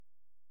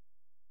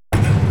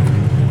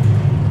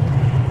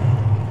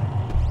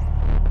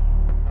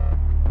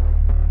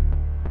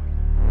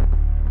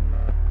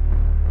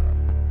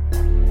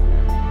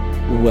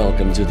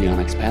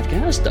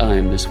podcast.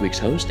 I'm this week's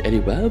host, Eddie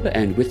Webb,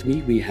 and with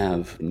me we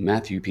have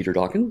Matthew Peter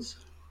Dawkins.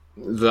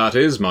 That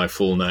is my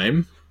full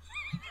name.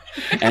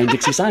 And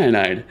Dixie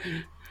Cyanide.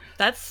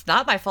 That's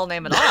not my full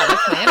name at all.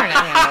 That's my internet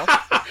handle.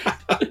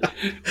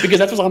 Because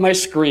that's what's on my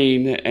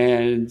screen,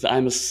 and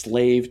I'm a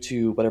slave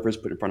to whatever is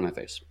put in front of my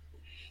face.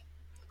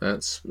 I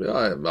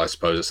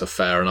suppose it's a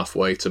fair enough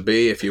way to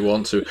be if you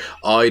want to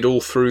idle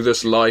through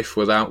this life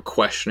without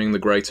questioning the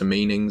greater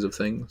meanings of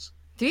things.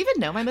 Do you even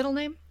know my middle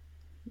name?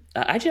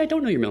 Actually, I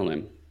don't know your middle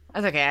name.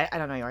 That's okay. I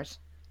don't know yours.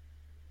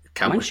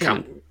 Mine's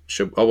Shannon.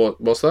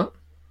 What's that?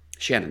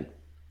 Shannon.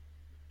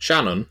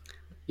 Shannon?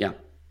 Yeah.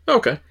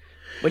 Okay.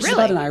 Which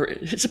Really? is about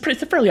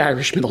it's a fairly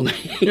Irish middle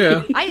name.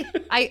 Yeah.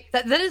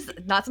 That is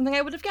not something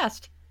I would have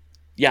guessed.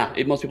 Yeah,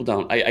 most people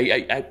don't.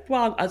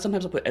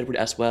 Sometimes I'll put Edward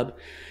S. Webb,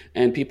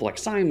 and people like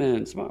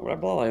Simon, blah,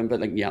 blah,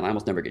 but I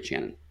almost never get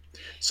Shannon.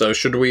 So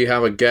should we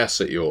have a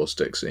guess at yours,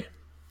 Dixie?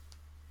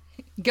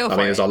 Go for it. I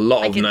mean, there's a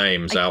lot of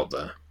names out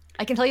there.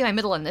 I can tell you my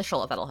middle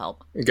initial if that'll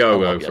help.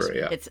 Go for it,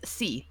 yeah. It's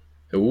C.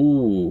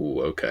 Ooh,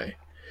 okay.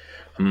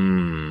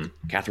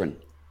 Catherine.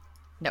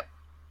 No.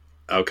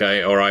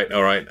 Okay, all right.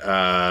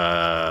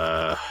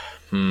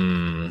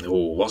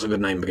 What's a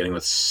good name beginning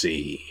with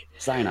C?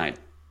 Cyanide.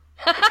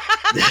 No,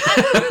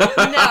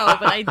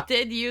 but I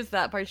did use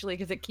that partially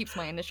because it keeps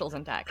my initials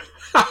intact.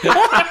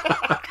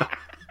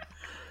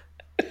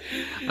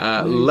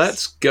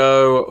 Let's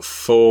go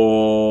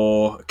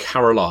for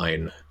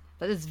Caroline.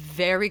 That is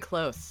very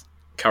close.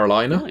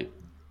 Carolina? Really?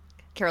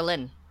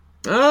 Carolyn.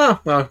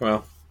 Well.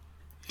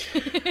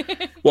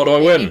 What do I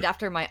win? Named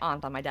after my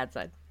aunt on my dad's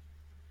side.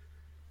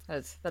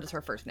 That is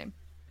her first name.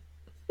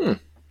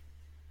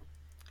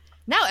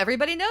 Now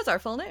everybody knows our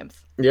full names.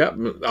 Yeah,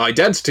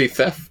 identity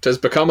theft has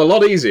become a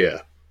lot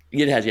easier.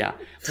 It has, yeah.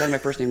 So my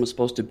first name was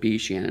supposed to be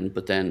Shannon,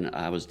 but then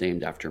I was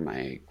named after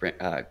my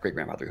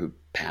great-grandmother who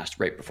passed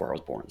right before I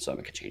was born, so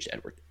I could change to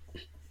Edward.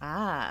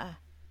 Ah.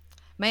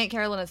 My Aunt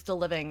Carolyn is still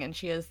living, and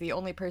she is the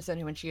only person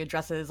who, when she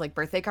addresses like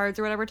birthday cards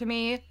or whatever to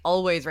me,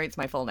 always writes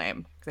my full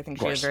name. Because I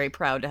think she is very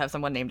proud to have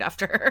someone named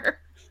after her.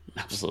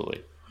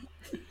 Absolutely.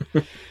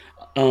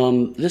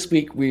 This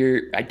week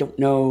I don't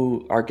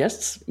know our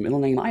guest's middle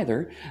name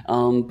either,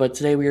 but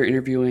today we are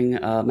interviewing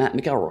Matt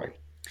McElroy.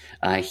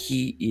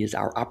 He is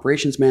our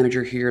operations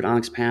manager here at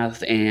Onyx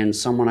Path and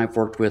someone I've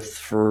worked with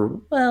for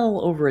well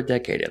over a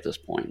decade at this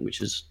point, which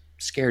is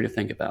scary to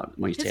think about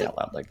when you say it out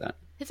loud like that.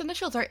 His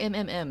initials are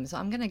MMM, so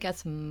I'm going to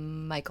guess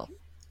Michael.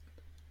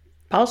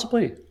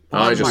 Possibly.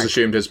 I just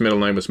assumed his middle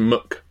name was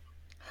Muck.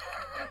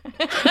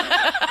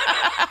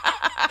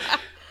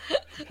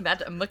 Matt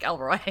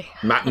McElroy.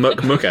 Matt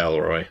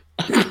McElroy.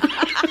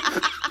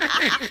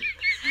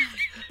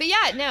 But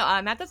yeah,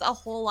 no, Matt does a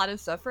whole lot of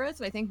stuff for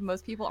us, and I think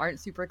most people aren't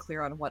super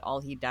clear on what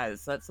all he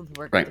does. So that's something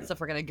we're going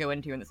to go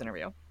into in this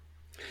interview.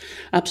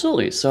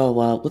 Absolutely. So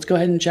let's go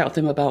ahead and chat with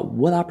him about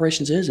what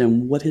operations is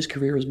and what his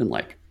career has been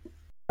like.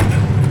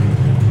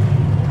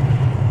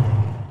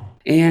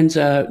 And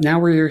now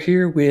we're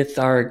here with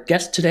our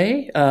guest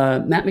today,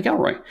 Matt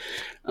McElroy.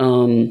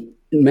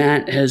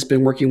 Matt has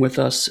been working with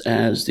us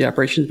as the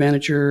operations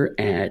manager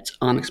at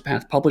Onyx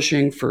Path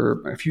Publishing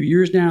for a few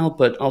years now,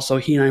 but also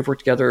he and I have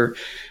worked together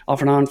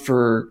off and on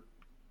for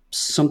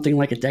something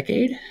like a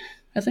decade,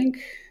 I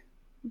think.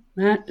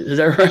 Matt, is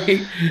that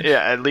right?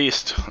 Yeah, at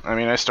least. I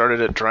mean, I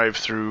started at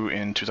Drive-Thru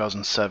in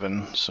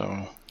 2007,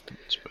 so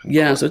it's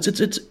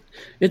been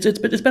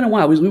it's been a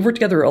while. We've worked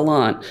together a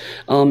lot,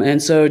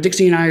 and so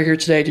Dixie and I are here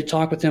today to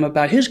talk with him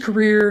about his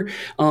career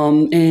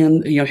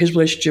and his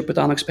relationship with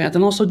Onyx Path,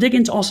 and also dig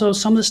into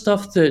some of the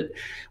stuff that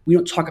we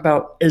don't talk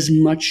about as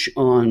much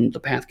on the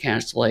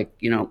Pathcast, like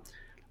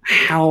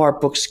how our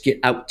books get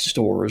out to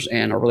stores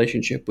and our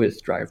relationship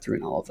with Drive-Thru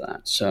and all of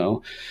that.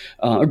 So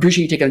I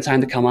appreciate you taking the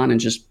time to come on and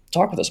just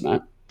talk with us,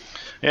 Matt.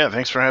 Yeah,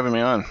 thanks for having me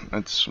on.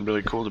 It's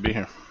really cool to be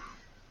here.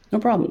 No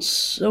problem.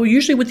 So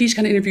usually with these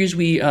kind of interviews,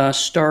 we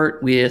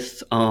start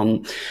with,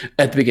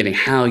 at the beginning,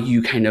 how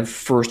you kind of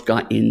first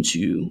got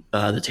into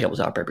the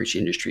tabletop RPG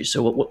industry.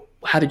 So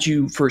how did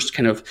you first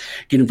kind of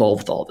get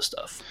involved with all this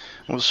stuff?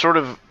 Well, sort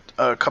of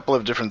a couple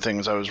of different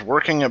things. I was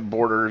working at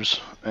Borders,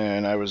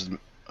 and I was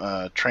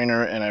a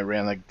trainer, and I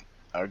ran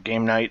a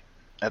game night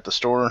at the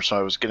store, so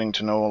I was getting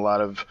to know a lot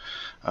of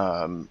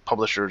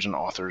publishers and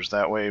authors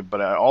that way.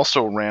 But I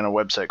also ran a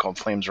website called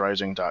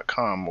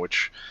flamesrising.com,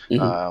 which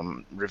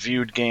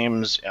reviewed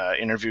games,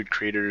 interviewed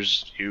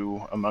creators,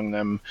 you among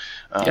them.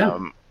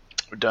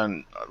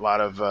 Done a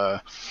lot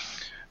of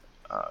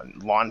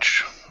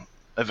launch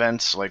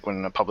events, like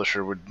when a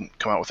publisher would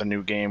come out with a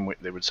new game,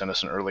 they would send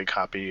us an early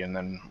copy, and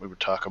then we would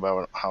talk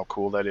about how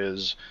cool that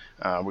is.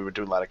 We would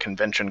do a lot of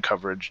convention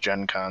coverage,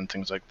 Gen Con,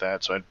 things like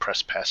that, so I had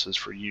press passes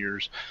for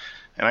years.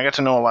 And I got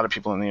to know a lot of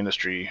people in the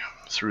industry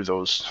through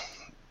those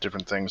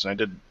different things. And I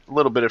did a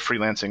little bit of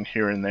freelancing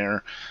here and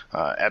there.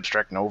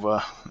 Abstract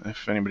Nova,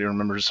 if anybody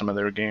remembers some of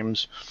their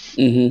games.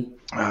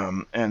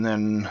 Mm-hmm. And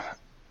then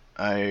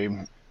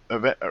I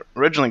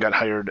originally got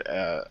hired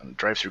at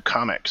Drive-Thru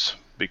Comics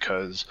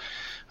because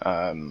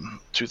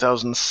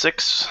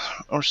 2006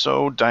 or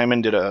so,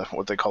 Diamond did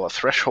what they call a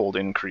threshold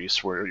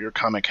increase, where your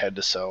comic had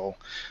to sell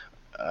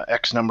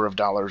X number of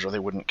dollars or they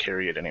wouldn't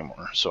carry it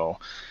anymore. So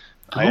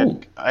I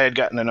had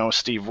gotten to know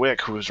Steve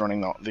Wick, who was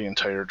running the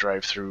entire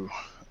drive-through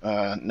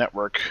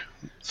network,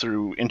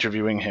 through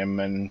interviewing him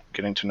and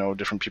getting to know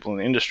different people in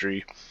the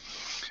industry.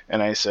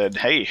 And I said,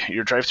 hey,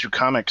 your drive-through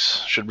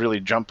comics should really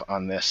jump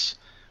on this,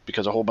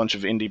 because a whole bunch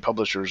of indie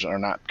publishers are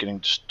not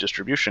getting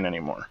distribution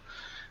anymore.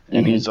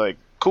 And he's like,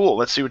 cool,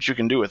 let's see what you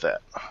can do with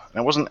that. And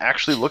I wasn't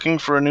actually looking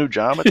for a new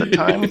job at the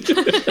time.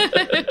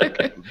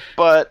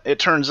 But it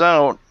turns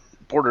out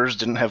Borders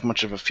didn't have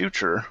much of a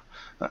future.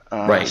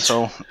 Right.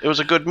 So it was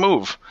a good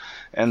move.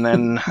 And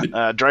then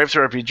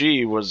Drive-Thru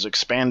RPG was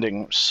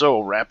expanding so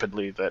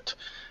rapidly that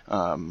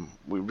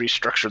we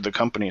restructured the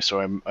company.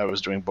 So I was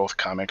doing both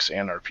comics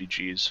and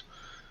RPGs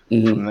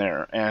from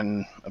there.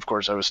 And, of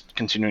course, I was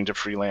continuing to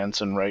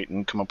freelance and write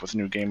and come up with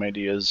new game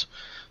ideas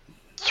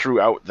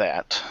throughout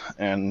that,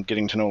 and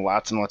getting to know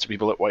lots and lots of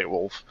people at White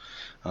Wolf,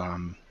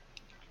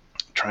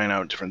 trying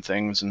out different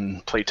things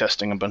and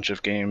playtesting a bunch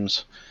of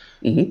games,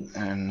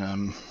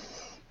 and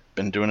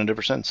been doing it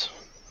ever since.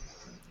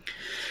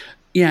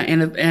 Yeah,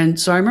 and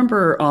so I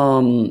remember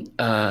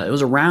it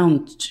was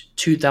around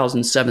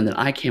 2007 that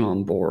I came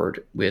on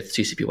board with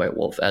CCP White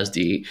Wolf as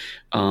the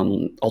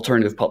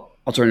alternative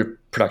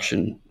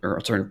production or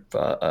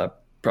alternative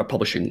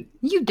publishing.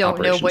 You don't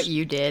operations. know what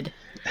you did.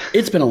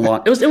 It's been a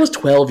long. It was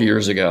 12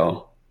 years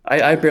ago.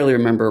 I barely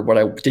remember what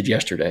I did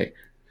yesterday.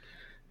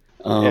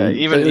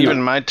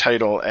 Even my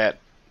title at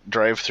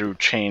Drive-Thru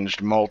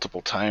changed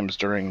multiple times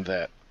during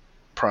that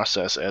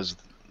process as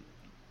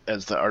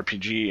the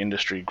RPG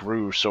industry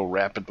grew so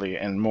rapidly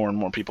and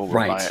more people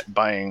were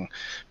buying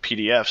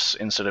PDFs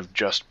instead of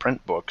just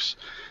print books.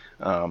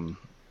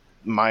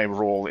 My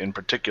role in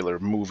particular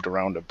moved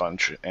around a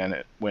bunch,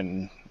 and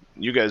when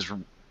you guys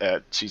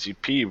at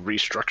CCP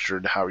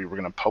restructured how you were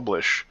going to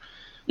publish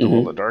the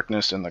World of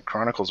Darkness and the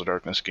Chronicles of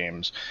Darkness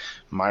games,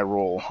 my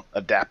role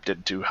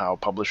adapted to how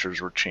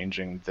publishers were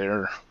changing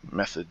their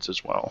methods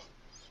as well.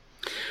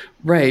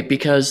 Right,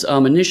 because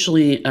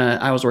initially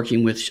I was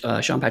working with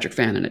Sean Patrick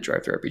Fannin at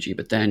Drive-Thru RPG,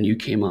 but then you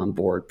came on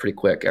board pretty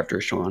quick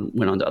after Sean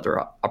went on to other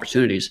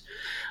opportunities.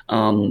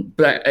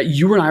 But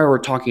you and I were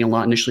talking a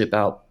lot initially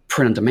about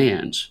print on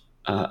demand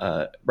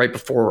right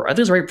before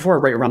or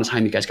right around the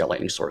time you guys got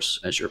Lightning Source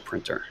as your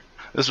printer.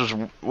 This was,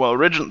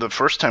 the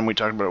first time we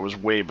talked about it was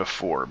way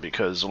before,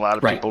 because a lot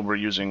of people were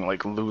using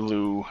like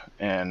Lulu,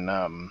 and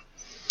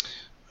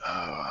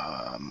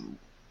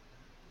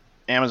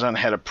Amazon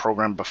had a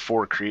program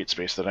before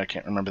CreateSpace that I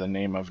can't remember the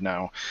name of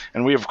now.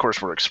 And we, of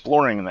course, were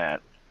exploring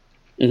that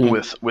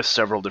with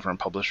several different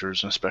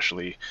publishers, and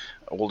especially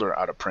older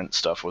out-of-print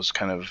stuff was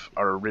kind of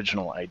our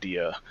original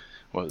idea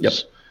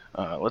was,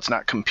 let's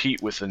not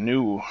compete with the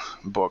new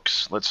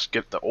books. Let's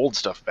get the old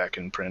stuff back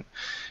in print.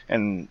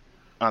 And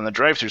on the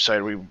Drive-Thru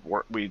side,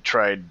 we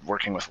tried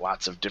working with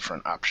lots of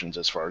different options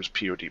as far as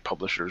POD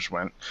publishers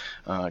went,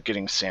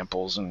 getting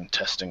samples and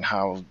testing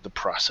how the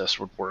process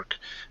would work.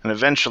 And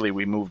eventually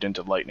we moved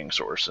into Lightning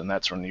Source, and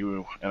that's when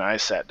you and I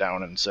sat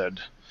down and said,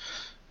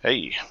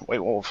 hey,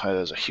 White Wolf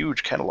has a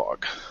huge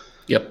catalog.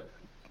 Yep.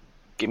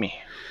 Gimme.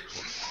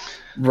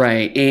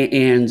 Right.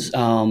 And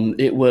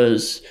it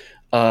was...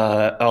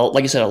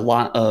 like I said, a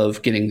lot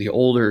of getting the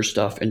older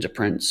stuff into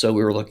print. So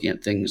we were looking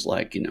at things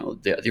like,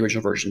 the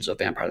original versions of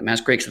Vampire the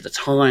Masquerade. Because at the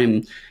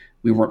time,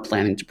 we weren't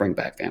planning to bring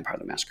back Vampire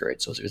the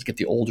Masquerade. So it was get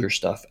the older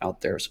stuff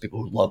out there so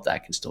people who love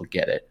that can still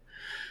get it.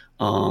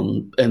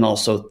 And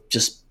also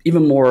just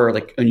even more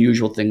like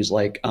unusual things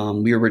like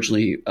we were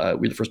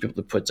the first people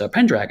to put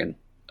Pendragon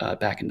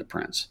back into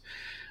print.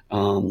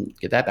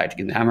 Get that back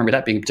together. I remember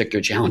that being a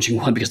particularly challenging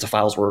one because the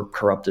files were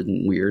corrupted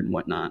and weird and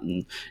whatnot,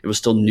 and it was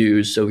still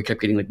news, so we kept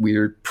getting like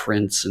weird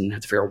prints and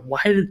had to figure out why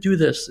did it do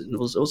this. And it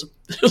was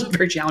a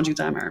very challenging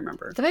time. I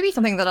remember that might be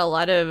something that a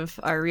lot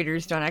of our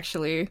readers don't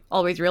actually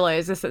always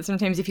realize, is that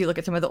sometimes if you look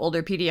at some of the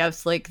older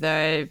PDFs, like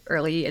the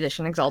early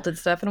edition Exalted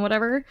stuff and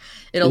whatever,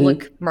 it'll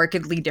look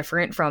markedly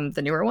different from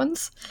the newer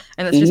ones,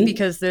 and that's just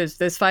because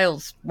those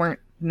files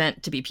weren't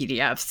meant to be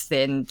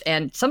PDFs,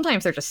 and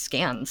sometimes they're just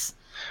scans.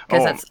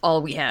 Because that's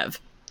all we have.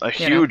 A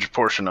huge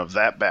portion of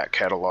that back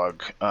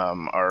catalog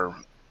are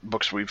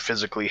books we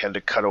physically had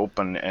to cut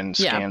open and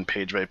scan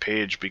page by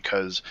page,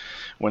 because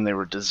when they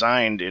were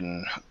designed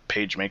in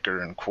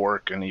PageMaker and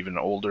Quark and even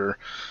older,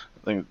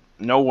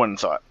 no one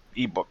thought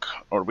ebook,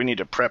 or we need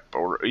to prep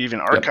or even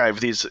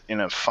archive these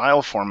in a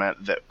file format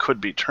that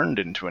could be turned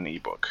into an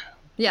ebook.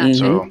 Yeah.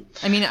 So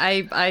I mean,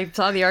 I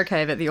saw the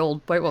archive at the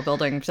old White Wolf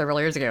building several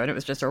years ago, and it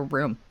was just a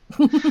room.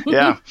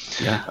 Room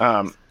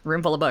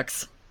full of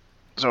books.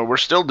 So we're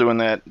still doing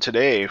that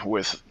today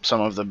with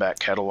some of the back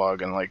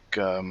catalog, and like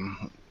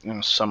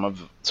some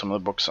of the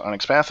books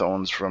Onyx Path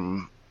owns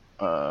from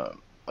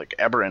like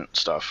Aberrant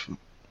stuff.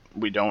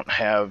 We don't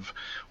have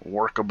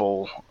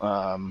workable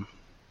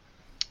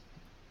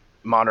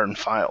modern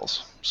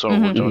files, so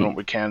we're doing what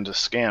we can to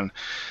scan.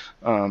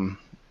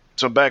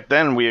 So back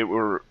then we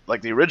were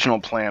like, the original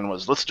plan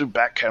was let's do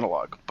back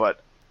catalog,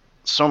 but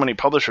so many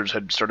publishers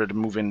had started to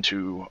move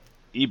into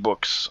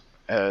ebooks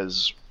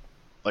as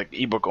like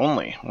ebook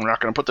only. We're not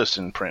going to put this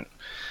in print.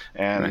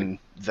 And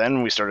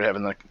then we started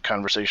having the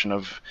conversation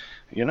of,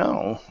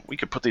 we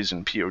could put these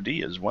in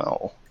POD as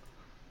well.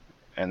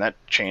 And that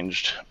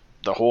changed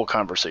the whole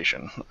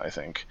conversation, I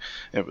think.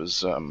 It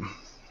was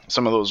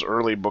some of those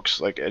early books,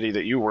 like Eddie,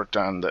 that you worked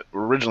on that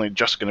were originally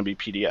just going to be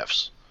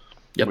PDFs.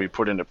 Yep. We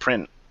put into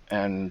print,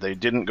 and they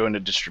didn't go into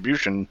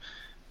distribution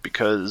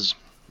because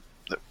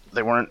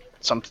they weren't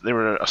they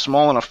were a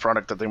small enough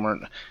product that they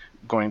weren't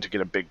going to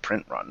get a big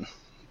print run.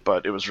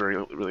 But it was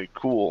really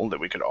cool that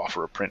we could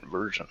offer a print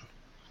version.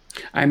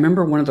 I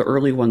remember one of the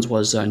early ones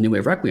was New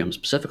Wave Requiem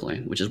specifically,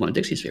 which is one of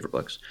Dixie's favorite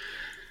books.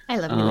 I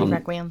love New Wave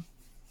Requiem.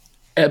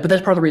 But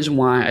that's part of the reason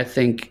why I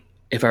think,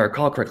 if I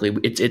recall correctly,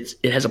 it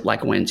has a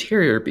black and white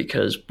interior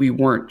because we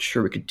weren't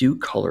sure we could do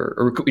color,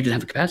 or we didn't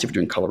have the capacity for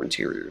doing color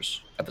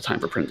interiors at the time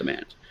for print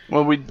demand.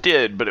 Well, we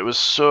did, but it was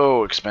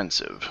so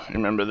expensive.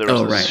 Remember, there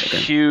was this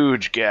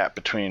huge gap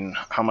between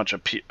how much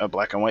a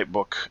black and white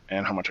book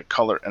and how much a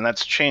color, and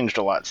that's changed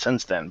a lot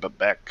since then. But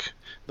back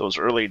those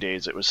early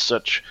days, it was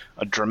such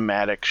a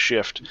dramatic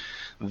shift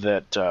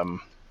that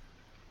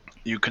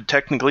you could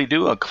technically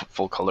do a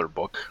full color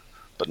book,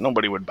 but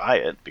nobody would buy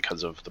it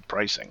because of the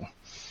pricing.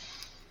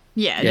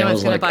 Yeah, no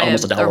one's going to buy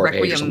a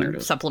Requiem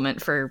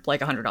supplement for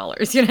like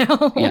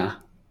 $100, Yeah.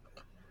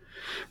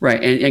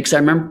 Right, and because I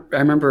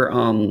remember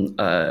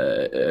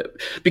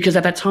because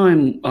at that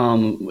time,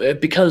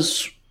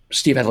 because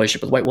Steve had a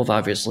relationship with White Wolf,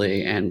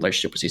 obviously, and a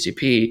relationship with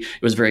CCP,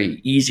 it was very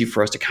easy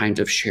for us to kind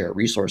of share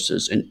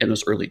resources in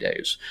those early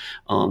days.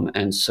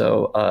 And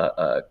so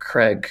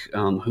Craig,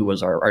 who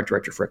was our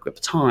director for Requiem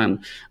at the time,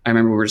 I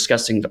remember we were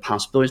discussing the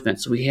possibilities of that.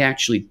 So we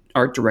actually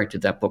art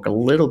directed that book a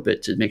little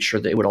bit to make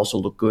sure that it would also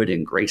look good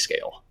in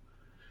grayscale.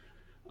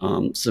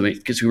 So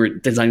because we were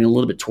designing a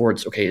little bit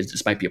towards, okay,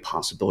 this might be a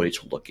possibility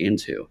to look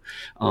into.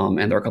 And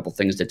there are a couple of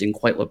things that didn't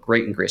quite look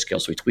great in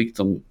grayscale, so we tweaked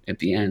them at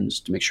the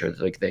ends to make sure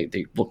that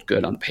they looked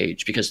good on the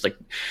page, because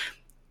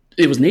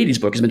it was an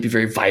 80s book. It was meant to be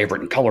very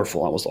vibrant and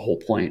colorful. That was the whole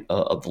point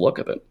of the look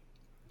of it.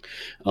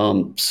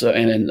 And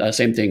then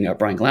same thing,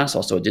 Brian Glass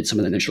also did some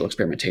of the initial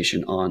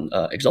experimentation on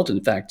Exalted.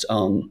 In fact,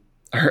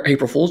 her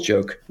April Fool's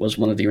joke was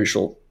one of the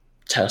initial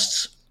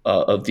tests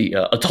of the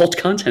adult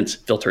content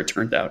filter, it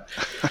turned out.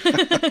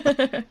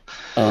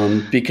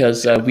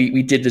 Because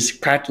we did this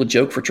practical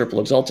joke for Triple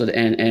Exalted,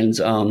 and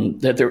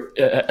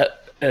that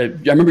I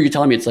remember you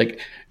telling me, it's like,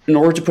 in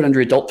order to put under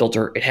adult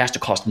filter, it has to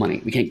cost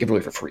money. We can't give it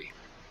away for free.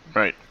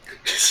 Right.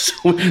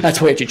 So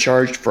that's why we actually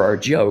charged for our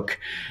joke,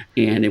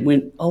 and it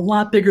went a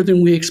lot bigger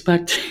than we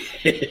expected.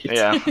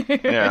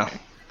 Yeah.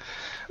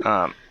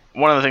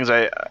 One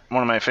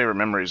of my favorite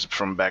memories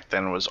from back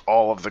then was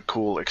all of the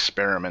cool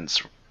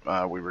experiments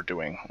we were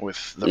doing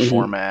with the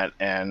format,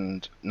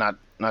 and not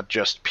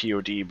just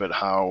POD, but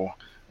how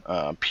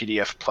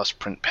PDF plus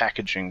print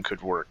packaging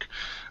could work.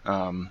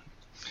 And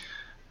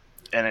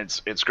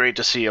it's great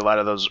to see a lot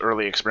of those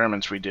early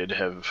experiments we did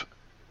have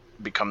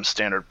become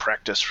standard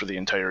practice for the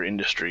entire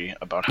industry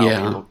about how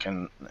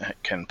people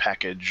can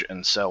package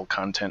and sell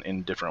content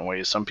in different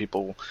ways. Some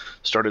people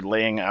started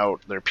laying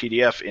out their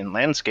PDF in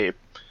landscape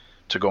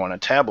to go on a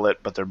tablet,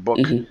 but their book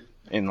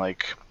in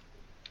like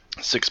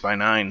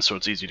 6x9, so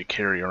it's easy to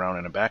carry around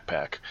in a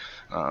backpack.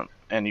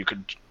 And you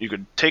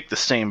could take the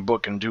same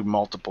book and do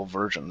multiple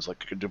versions.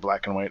 Like you could do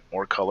black and white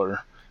or color.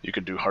 You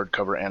could do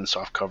hardcover and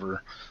softcover.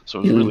 So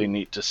it was really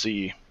neat to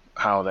see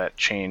how that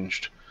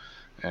changed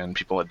and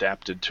people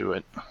adapted to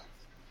it.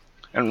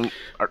 And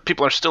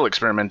people are still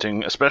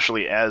experimenting,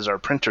 especially as our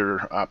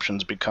printer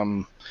options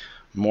become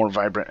more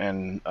vibrant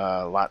and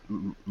a lot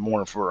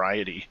more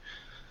variety.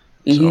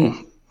 So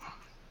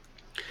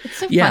it's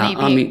so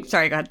funny.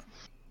 Sorry, go ahead.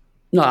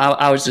 No,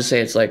 I was just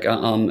saying, it's like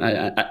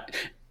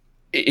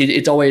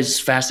it's always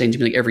fascinating to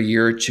me. Like every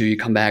year or two, you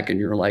come back and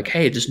you're like,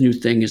 "Hey, this new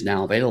thing is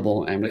now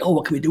available," and I'm like, "Oh,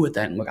 what can we do with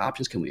that? And what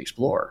options can we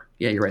explore?"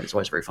 Yeah, you're right. It's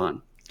always very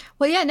fun.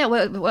 Well, yeah, no.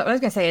 What I was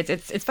gonna say is,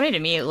 it's funny to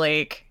me,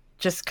 like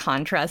just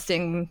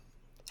contrasting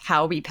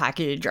how we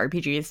package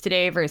RPGs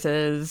today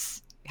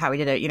versus how we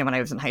did it, when I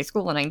was in high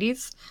school in the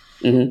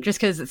 90s. Just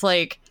because it's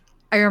like,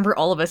 I remember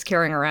all of us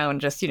carrying around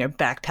just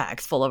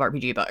backpacks full of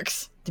RPG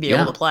books to be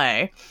able to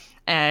play.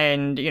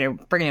 And,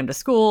 bringing them to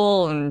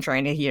school and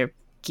trying to,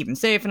 keep them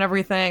safe and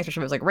everything, especially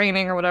if it was like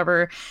raining or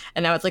whatever.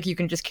 And now it's like you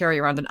can just carry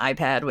around an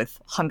iPad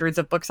with hundreds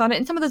of books on it.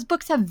 And some of those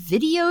books have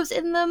videos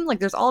in them. Like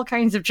there's all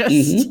kinds of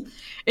just,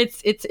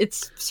 it's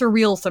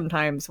surreal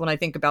sometimes when I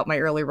think about my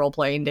early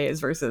role-playing days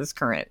versus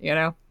current,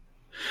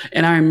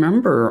 And I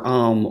remember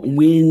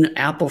when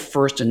Apple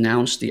first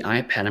announced the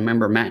iPad, I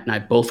remember Matt and I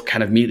both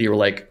kind of immediately were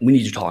like, we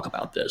need to talk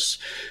about this,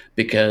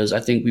 because I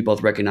think we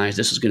both recognize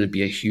this is going to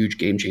be a huge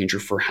game changer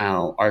for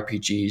how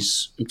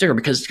RPGs, in particular,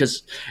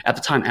 because at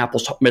the time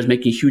Apple was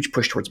making a huge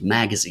push towards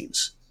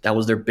magazines. That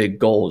was their big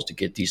goal, is to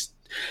get these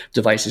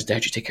devices to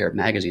actually take care of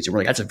magazines. And we're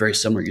like, that's a very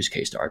similar use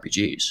case to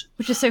RPGs.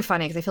 Which is so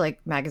funny because I feel like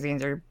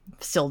magazines are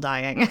still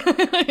dying,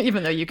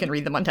 even though you can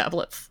read them on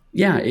tablets.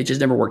 Yeah, it just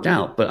never worked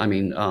out. But I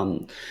mean,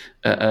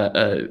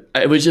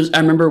 it was just, I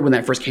remember when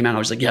that first came out, I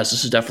was like, yes,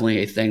 this is definitely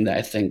a thing that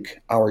I think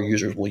our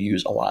users will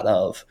use a lot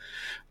of.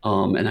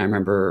 And I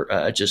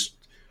remember just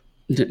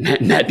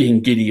Matt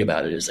being giddy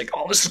about it. It's like,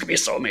 oh, this is going to be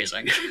so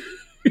amazing.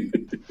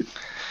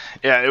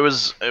 Yeah, it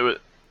was.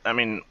 I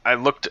mean, I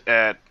looked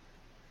at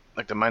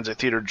like the Mind's Eye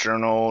Theater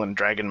Journal and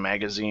Dragon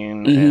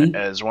Magazine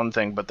as one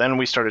thing, but then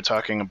we started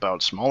talking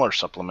about smaller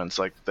supplements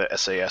like the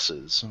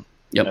SASs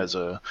as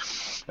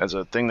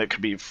a thing that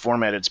could be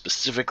formatted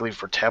specifically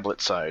for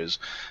tablet size.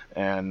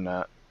 And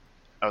I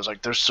was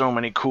like, there's so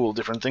many cool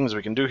different things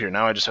we can do here.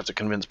 Now I just have to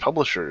convince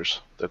publishers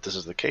that this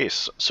is the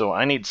case. So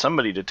I need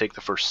somebody to take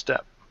the first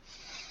step.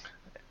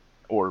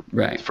 Or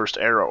first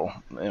arrow,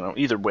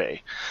 either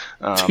way.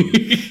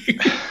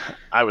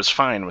 I was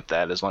fine with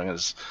that as long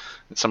as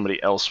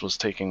somebody else was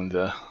taking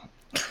the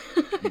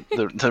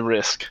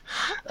risk.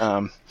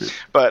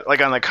 But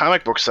like on the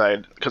comic book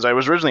side, because I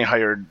was originally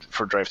hired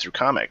for Drive-Thru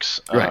Comics,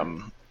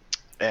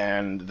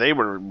 and they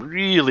were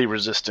really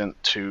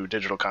resistant to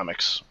digital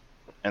comics.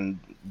 And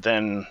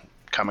then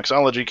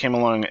Comixology came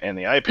along and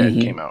the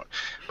iPad came out.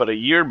 But a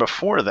year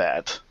before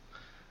that,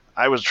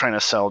 I was trying to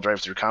sell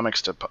Drive-Thru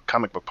Comics to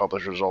comic book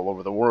publishers all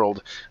over the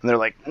world, and they're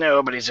like,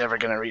 nobody's ever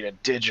going to read a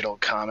digital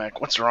comic.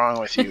 What's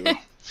wrong with you?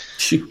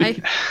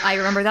 I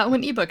remember that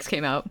when ebooks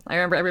came out. I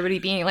remember everybody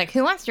being like,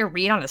 who wants to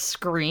read on a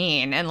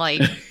screen? And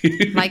like,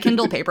 my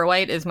Kindle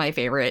Paperwhite is my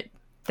favorite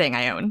thing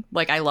I own.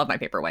 Like, I love my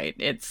Paperwhite.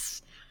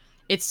 It's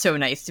so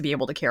nice to be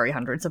able to carry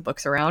hundreds of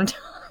books around.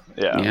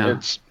 Yeah.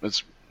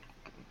 It's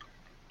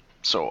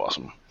so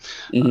awesome.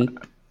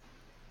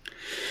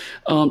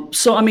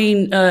 So, I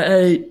mean,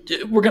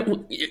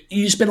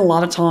 you spend a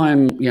lot of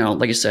time,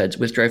 like I said,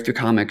 with Drive-Thru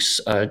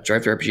Comics,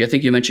 Drive-Thru RPG. I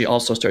think you eventually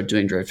also started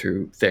doing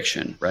Drive-Thru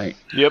Fiction, right?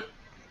 Yep.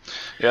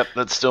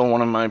 That's still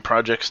one of my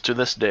projects to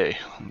this day.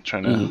 I'm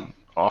trying to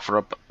offer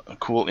up a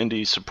cool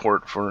indie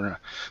support for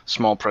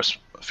small press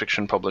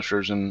fiction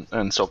publishers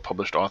and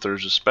self-published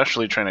authors,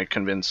 especially trying to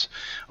convince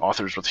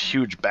authors with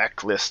huge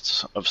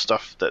backlists of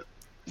stuff that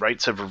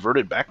rights have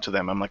reverted back to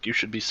them. I'm like, you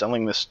should be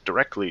selling this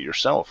directly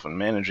yourself and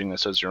managing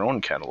this as your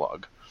own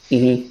catalog.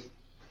 And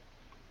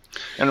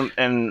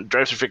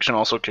Drive-Thru Fiction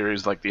also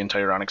carries like the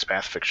entire Onyx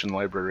Path fiction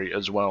library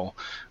as well,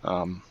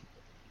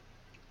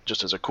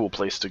 just as a cool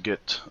place to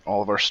get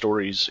all of our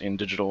stories in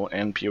digital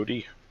and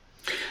POD.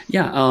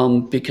 Yeah,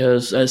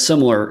 because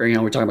similar,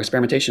 we're talking about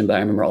experimentation, but I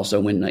remember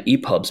also when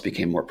EPUBs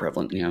became more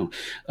prevalent,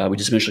 we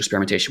just finished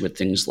experimentation with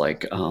things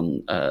like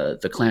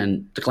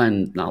the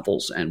clan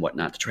novels and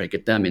whatnot to try to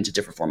get them into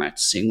different formats,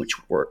 seeing which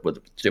work.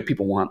 Do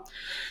people want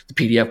the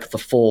PDF with the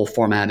full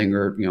formatting,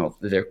 or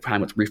they're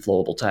fine with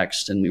reflowable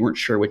text, and we weren't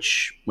sure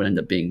which would end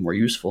up being more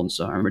useful. And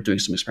so I remember doing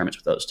some experiments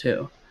with those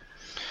too.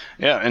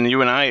 Yeah, and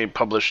you and I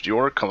published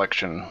your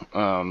collection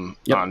on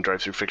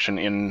Drive-Thru Fiction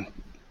in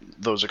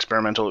those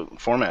experimental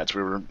formats.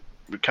 We were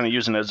kind of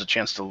using it as a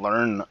chance to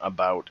learn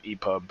about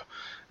EPUB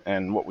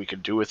and what we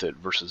could do with it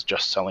versus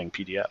just selling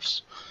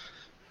PDFs.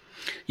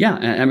 Yeah,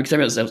 and I'm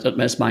excited.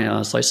 That's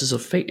my Slices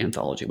of Fate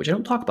anthology, which I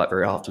don't talk about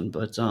very often,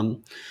 but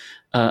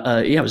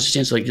it was a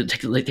chance to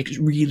take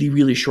really,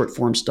 really short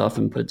form stuff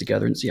and put it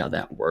together and see how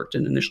that worked.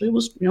 And initially it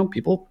was,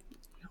 people,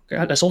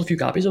 I sold a few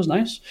copies. It was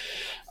nice.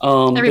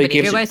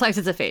 Everybody, go buy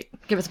Slices of Fate.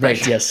 Give us a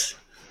price. Right, yes.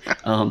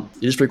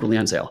 It is frequently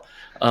on sale.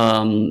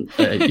 But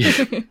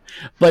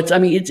I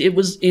mean, it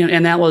was,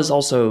 and that was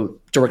also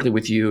directly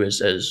with you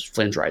as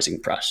Flames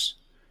Rising Press.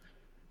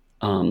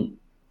 And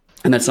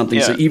that's something.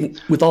 So even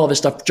with all of this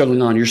stuff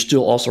juggling on, you're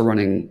still also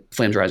running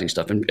Flames Rising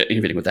stuff and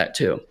innovating with that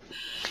too.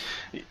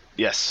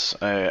 Yes,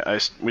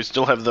 we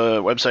still have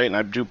the website, and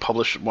I do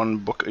publish one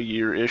book a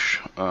year-ish.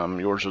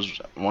 Yours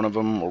is one of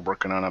them. We're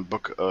working on a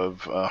book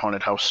of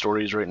haunted house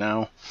stories right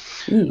now.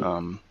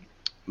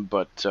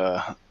 But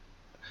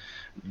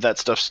that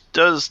stuff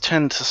does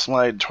tend to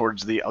slide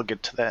towards I'll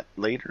get to that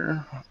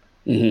later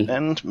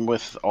end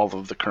with all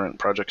of the current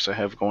projects I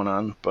have going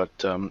on. But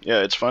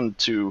it's fun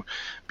to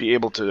be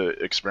able to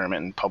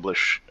experiment and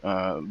publish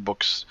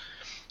books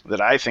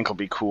that I think will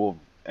be cool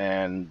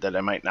and that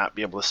I might not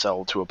be able to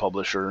sell to a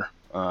publisher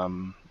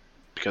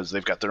because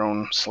they've got their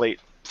own slate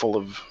full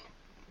of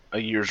a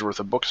year's worth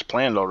of books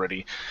planned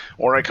already.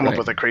 Or I come up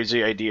with a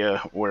crazy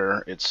idea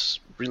where it's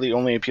really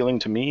only appealing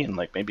to me and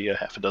like maybe a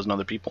half a dozen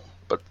other people.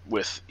 But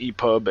with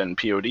EPUB and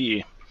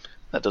POD,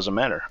 that doesn't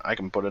matter. I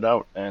can put it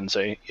out and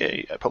say,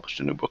 yay, I published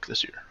a new book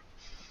this year.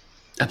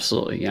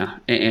 Absolutely, yeah.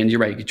 And you're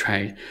right. You could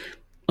try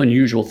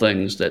unusual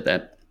things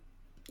that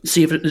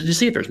see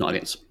if there's an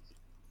audience.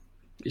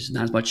 It's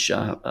not as much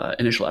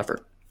initial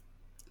effort.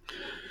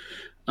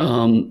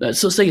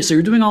 So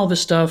you're doing all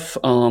this stuff,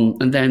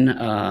 and then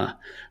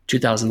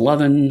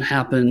 2011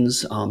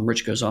 happens.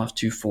 Rich goes off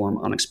to form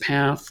Onyx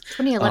Path.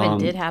 2011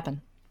 did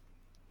happen.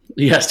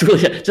 Yes,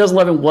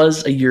 2011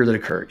 was a year that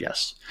occurred.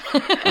 Yes,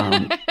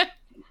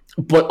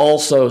 But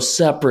also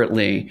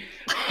separately,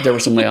 there were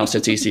some layoffs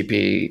at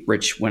CCP.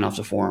 Rich went off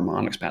to form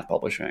Onyx Path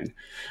Publishing.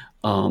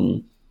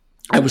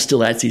 I was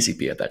still at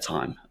CCP at that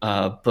time,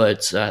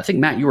 but I think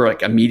Matt, you were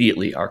like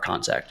immediately our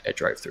contact at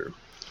Drive-Thru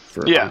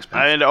for Yeah, Onyx I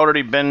Path. had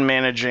already been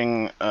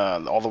managing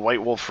all the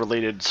White Wolf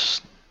related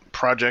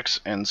projects,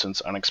 and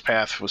since Onyx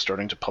Path was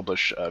starting to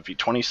publish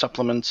V20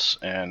 supplements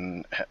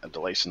and the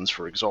license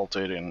for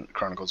Exalted and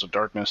Chronicles of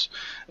Darkness,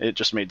 it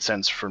just made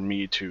sense for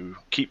me to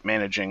keep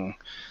managing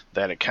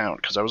that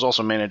account, because I was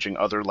also managing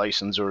other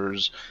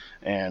licensors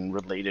and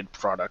related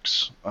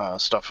products,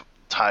 stuff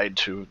tied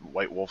to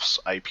White Wolf's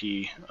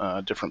IP,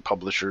 different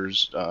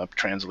publishers,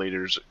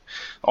 translators,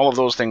 all of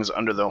those things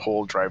under the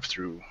whole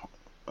Drive-Thru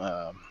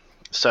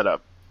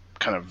setup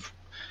kind of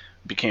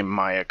became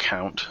my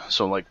account.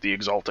 So like the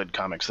Exalted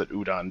comics that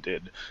Udon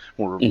did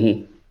were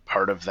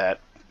part of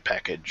that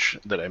package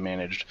that I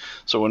managed.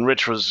 So when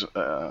Rich was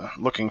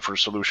looking for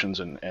solutions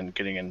and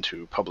getting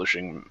into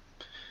publishing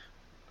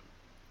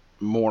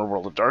more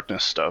World of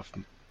Darkness stuff,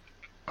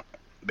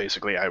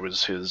 basically I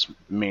was his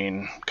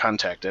main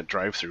contact at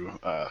Drive-Thru.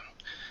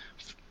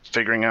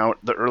 Figuring out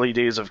the early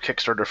days of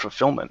Kickstarter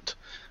fulfillment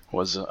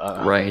was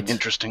an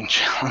interesting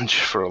challenge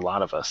for a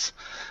lot of us.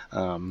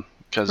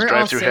 We're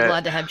all so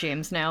glad to have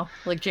James now.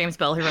 Like, James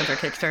Bell, who runs our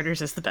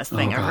Kickstarters, is the best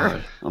thing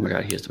ever. Oh my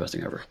god, he is the best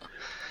thing ever.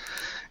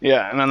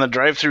 Yeah, and on the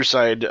Drive-Thru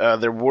side,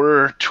 there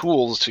were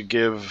tools to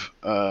give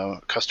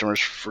customers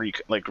free,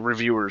 like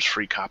reviewers,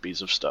 free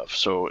copies of stuff.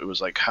 So it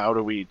was like, how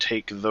do we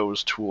take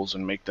those tools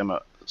and make them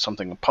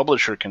something a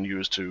publisher can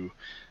use to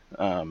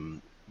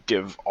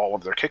give all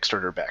of their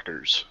Kickstarter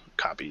backers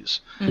copies,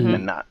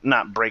 and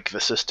not break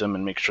the system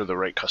and make sure the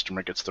right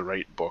customer gets the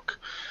right book.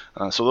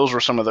 So those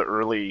were some of the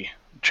early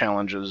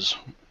challenges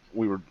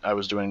I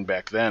was doing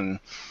back then,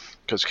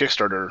 because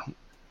Kickstarter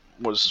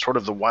was sort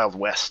of the Wild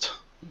West.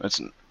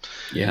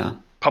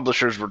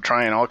 Publishers were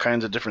trying all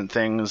kinds of different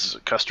things.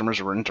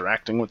 Customers were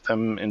interacting with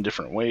them in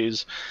different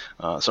ways.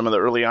 Some of the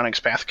early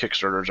Onyx Path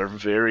Kickstarters are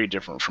very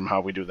different from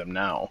how we do them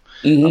now.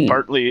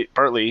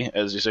 Partly,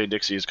 as you say,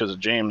 Dixie, is because of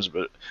James,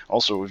 but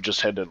also we've just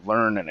had to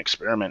learn and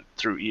experiment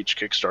through each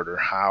Kickstarter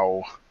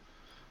how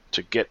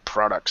to get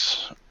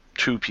products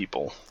to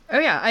people. Oh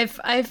yeah,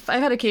 I've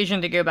had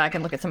occasion to go back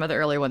and look at some of the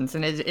early ones,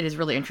 and it is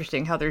really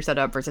interesting how they're set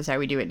up versus how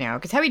we do it now.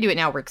 Because how we do it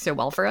now works so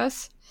well for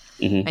us.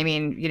 I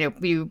mean, we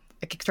do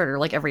a Kickstarter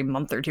like every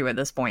month or two at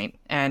this point,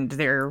 and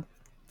they're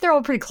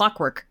all pretty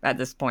clockwork at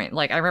this point.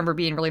 Like, I remember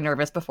being really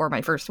nervous before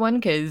my first one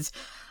because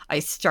I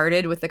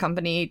started with the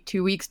company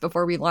 2 weeks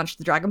before we launched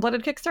the Dragon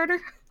Blooded Kickstarter.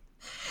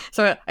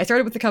 So I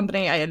started with the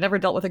company, I had never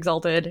dealt with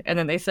Exalted, and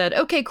then they said,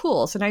 okay,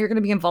 cool, so now you're going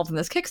to be involved in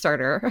this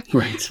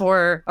Kickstarter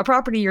for a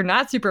property you're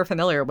not super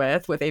familiar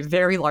with a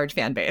very large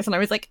fan base. And I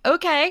was like,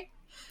 okay,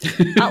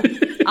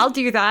 I'll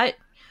do that.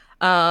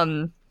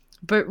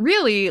 But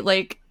really,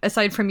 like,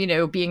 aside from,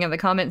 being in the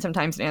comments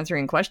sometimes and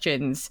answering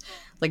questions,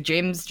 like,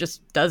 James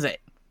just does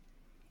it.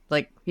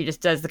 Like, he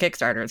just does the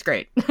Kickstarter. It's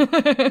great.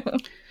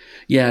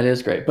 Yeah, it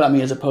is great. But I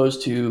mean, as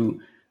opposed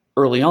to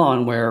early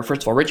on where,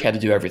 first of all, Rich had to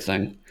do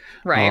everything.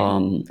 Right.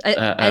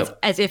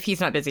 As if he's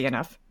not busy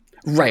enough.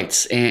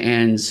 Right.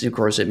 And of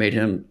course, it made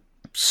him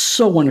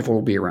so wonderful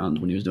to be around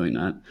when he was doing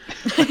that.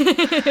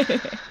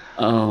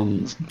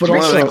 But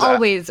also,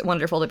 always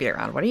wonderful to be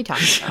around. What are you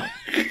talking about?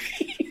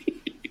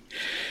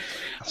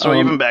 So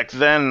even back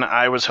then,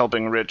 I was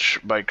helping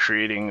Rich by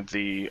creating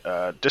the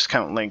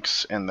discount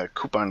links and the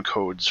coupon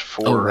codes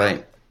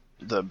for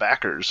the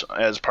backers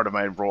as part of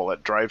my role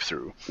at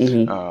Drive-Thru,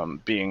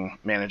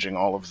 managing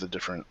all of the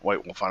different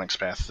White Wolf Onyx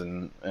Path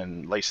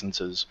and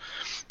licenses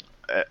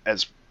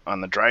as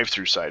on the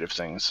Drive-Thru side of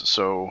things.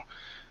 So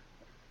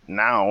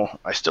now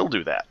I still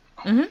do that.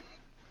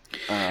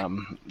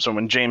 So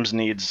when James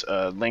needs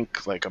a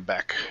link, like a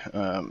back,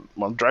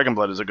 Dragon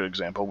Blood is a good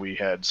example. We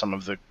had some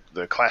of the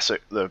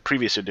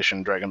previous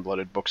edition Dragon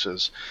Blooded books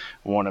as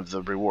one of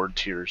the reward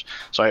tiers.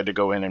 So I had to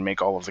go in and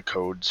make all of the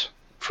codes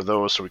for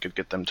those so we could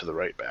get them to the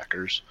right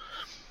backers,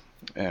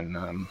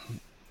 and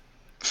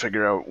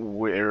figure out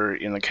where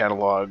in the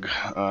catalog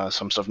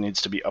some stuff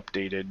needs to be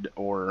updated,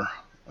 or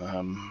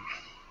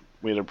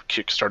we had a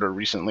Kickstarter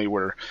recently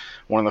where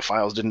one of the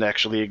files didn't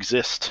actually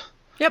exist.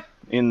 Yep.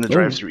 In the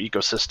Drive-Thru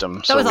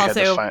ecosystem. That was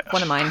also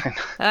one of mine.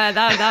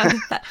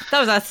 That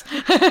was us.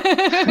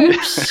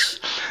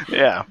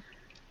 Yeah.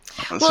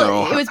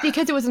 Well, it was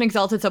because it was an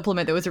Exalted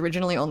supplement that was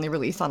originally only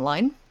released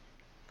online.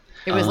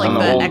 It was like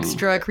the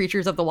extra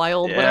Creatures of the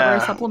Wild whatever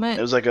supplement.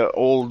 It was like an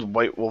old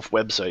White Wolf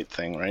website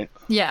thing, right?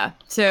 Yeah.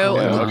 So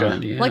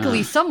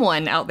luckily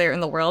someone out there in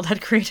the world had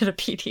created a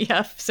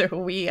PDF, so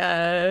we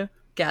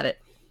got it.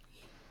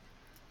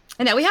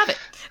 And now we have it.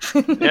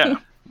 Yeah.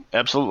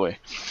 Absolutely.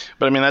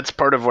 But I mean, that's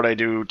part of what I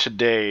do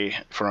today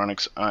for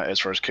Onyx as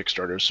far as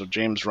Kickstarters. So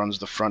James runs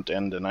the front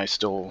end, and I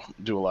still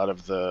do a lot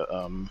of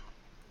the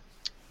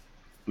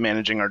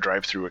managing our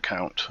Drive-Thru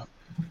account,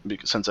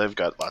 since I've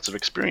got lots of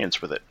experience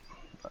with it.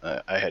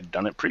 I had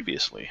done it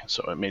previously,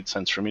 so it made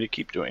sense for me to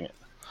keep doing it.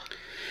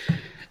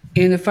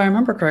 And if I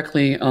remember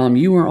correctly,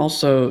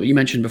 you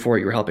mentioned before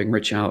you were helping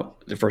Rich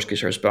out the first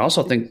Kickstarter, but I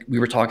also think we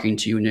were talking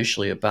to you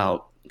initially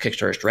about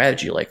Kickstarter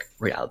strategy, like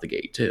right out of the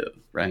gate too,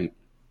 right?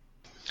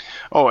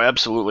 Oh,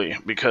 absolutely,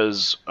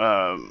 because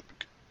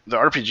the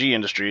RPG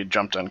industry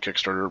jumped on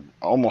Kickstarter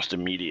almost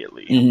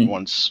immediately.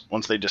 Mm-hmm.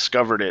 Once they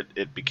discovered it,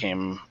 it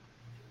became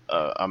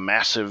a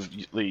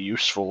massively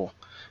useful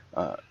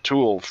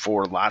tool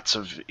for lots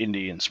of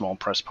indie and small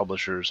press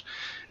publishers,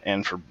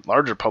 and for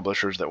larger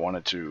publishers that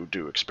wanted to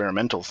do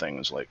experimental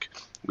things like,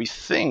 we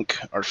think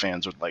our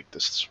fans would like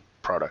this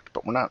product,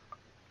 but we're not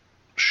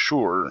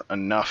sure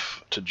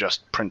enough to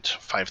just print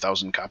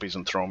 5,000 copies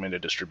and throw them into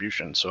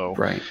distribution. So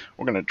Right.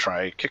 we're going to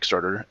try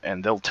Kickstarter,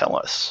 and they'll tell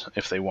us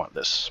if they want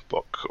this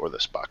book or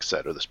this box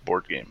set or this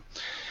board game.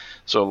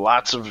 So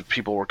lots of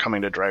people were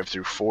coming to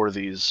drive-through for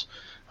these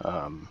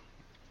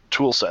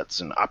tool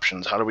sets and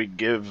options. How do we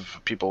give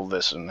people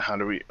this, and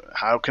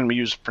how can we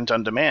use print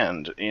on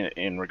demand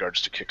in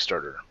regards to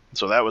Kickstarter?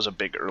 So that was a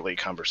big early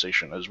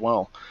conversation as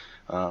well.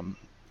 That's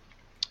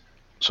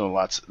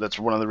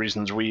one of the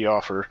reasons we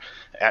offer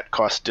at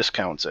cost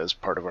discounts as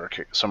part of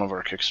some of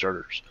our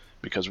Kickstarters,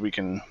 because we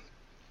can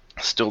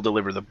still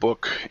deliver the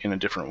book in a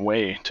different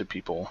way to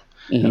people.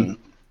 Mm-hmm. And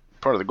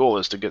part of the goal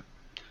is to get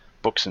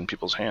books in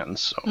people's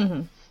hands. So.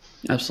 Mm-hmm.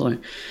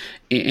 Absolutely.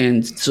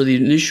 And so the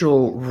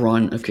initial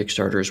run of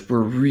Kickstarters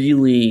were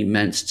really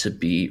meant to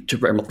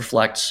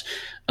reflect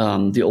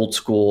the old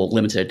school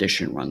limited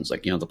edition runs,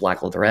 like, the black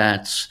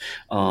leatherettes,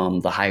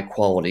 the high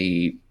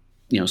quality,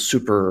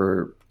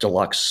 super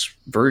deluxe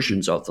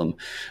versions of them,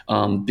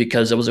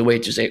 because it was a way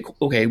to say,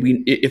 okay,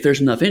 if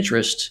there's enough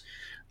interest,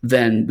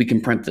 then we can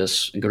print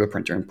this and go to a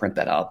printer and print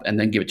that up and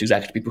then give it to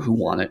exactly people who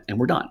want it, and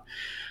we're done.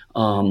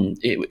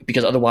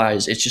 Because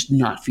otherwise it's just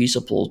not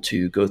feasible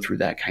to go through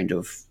that kind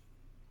of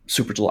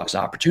super deluxe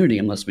opportunity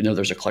unless we know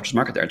there's a collector's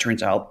market there. It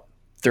turns out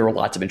there are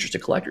lots of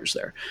interested collectors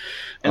there.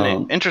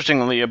 And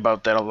interestingly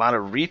about that, a lot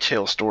of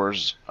retail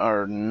stores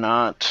are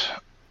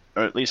not,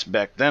 or at least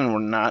back then, were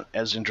not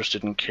as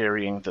interested in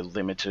carrying the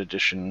limited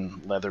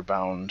edition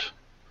leather-bound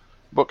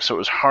book. So it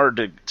was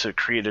hard to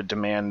create a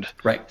demand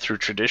through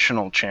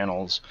traditional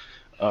channels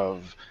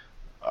of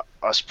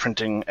us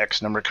printing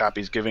X number of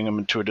copies, giving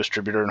them to a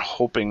distributor, and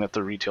hoping that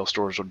the retail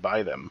stores would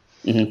buy them.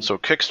 Mm-hmm. So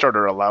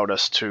Kickstarter allowed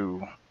us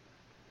to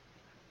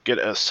get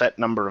a set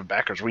number of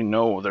backers. We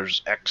know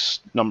there's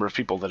X number of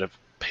people that have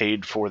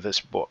paid for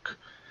this book,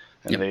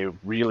 and they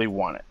really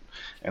want it.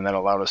 And that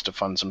allowed us to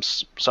fund some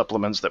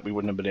supplements that we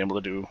wouldn't have been able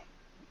to do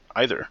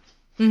either.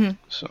 Mm-hmm.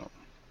 So.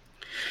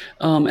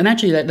 And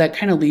actually, that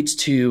kind of leads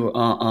to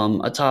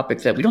a topic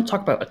that we don't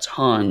talk about a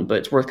ton, but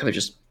it's worth kind of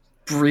just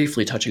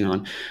briefly touching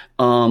on,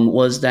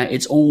 was that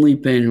it's only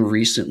been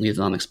recently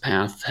that Onyx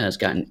Path has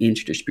gotten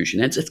into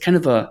distribution. It's kind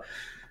of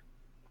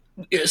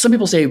some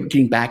people say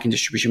getting back in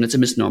distribution, but it's a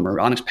misnomer.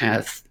 Onyx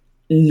Path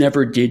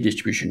never did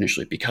distribution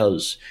initially,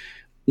 because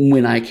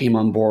when I came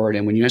on board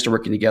and when you guys started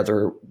working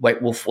together,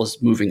 White Wolf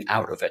was moving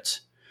out of it.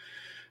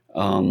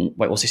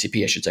 White Wolf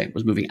CCP, I should say,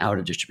 was moving out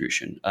of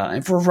distribution,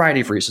 and for a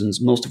variety of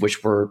reasons, most of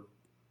which were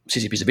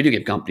CCP's a video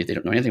game company. They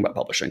don't know anything about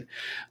publishing.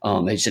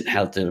 They just didn't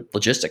have the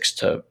logistics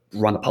to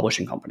run a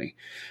publishing company.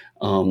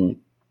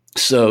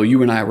 So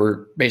you and I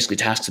were basically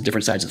tasked on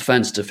different sides of the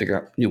fence to figure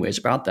out new ways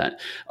about that.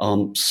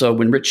 So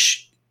when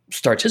Rich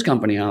starts his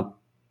company up,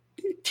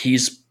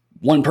 he's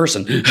one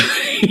person.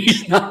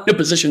 He's not in a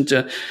position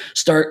to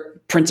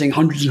start printing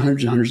hundreds and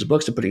hundreds and hundreds of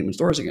books and putting them in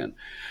stores again.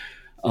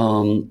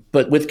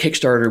 But with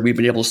Kickstarter, we've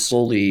been able to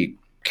slowly,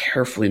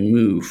 carefully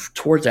move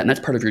towards that. And that's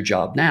part of your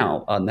job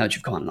now, now that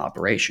you've gone in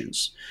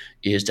operations,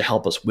 is to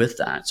help us with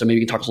that. So maybe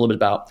you can talk a little bit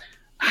about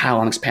how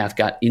Onyx Path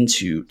got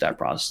into that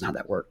process and how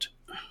that worked.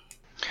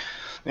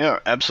 Yeah,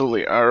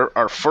 absolutely.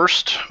 Our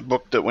first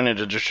book that went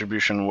into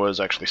distribution was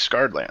actually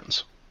Scarred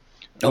Lands.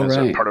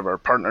 Part of our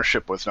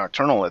partnership with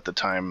Nocturnal at the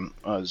time,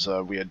 was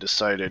we had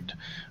decided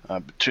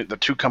the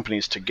two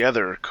companies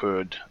together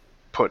could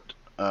put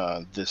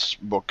this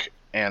book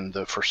and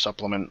the first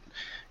supplement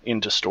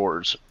into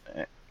stores.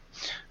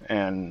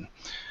 And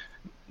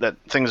that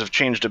things have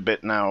changed a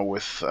bit now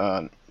with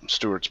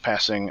Stuart's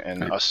passing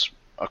and us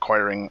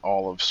acquiring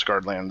all of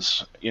Scarred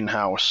Lands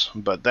in-house.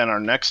 But then our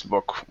next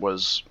book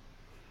was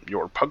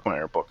your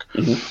Pugmire book.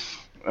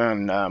 Mm-hmm.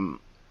 And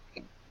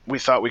we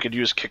thought we could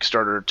use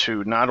Kickstarter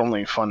to not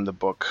only fund the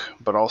book,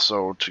 but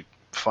also to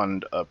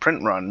fund a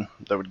print run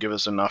that would give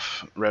us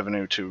enough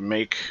revenue to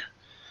make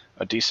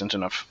a decent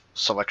enough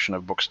selection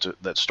of books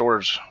that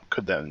stores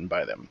could then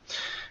buy them.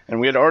 And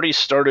we had already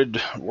started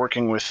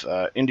working with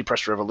Indie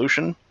Press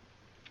Revolution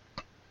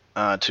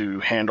to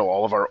handle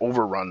all of our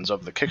overruns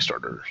of the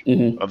Kickstarter,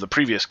 of the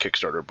previous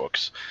Kickstarter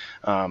books.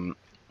 And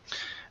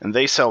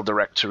they sell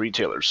direct to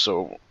retailers.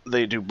 So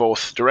they do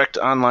both direct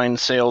online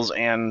sales,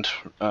 and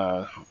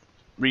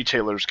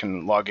retailers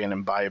can log in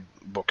and buy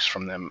books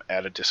from them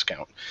at a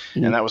discount.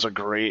 And that was a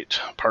great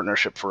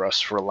partnership for us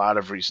for a lot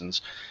of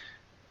reasons.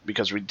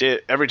 because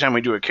every time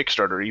we do a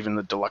Kickstarter, even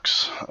the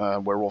deluxe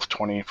Werewolf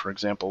 20, for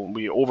example,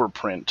 we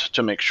overprint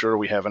to make sure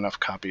we have enough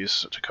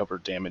copies to cover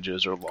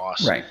damages or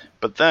loss. Right.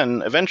 But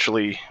then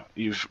eventually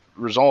you've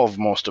resolved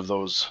most of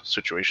those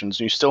situations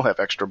and you still have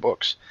extra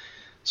books.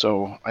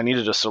 So I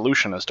needed a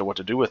solution as to what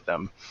to do with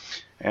them.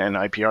 And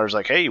IPR is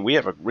like, hey, we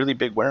have a really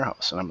big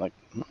warehouse. And I'm like,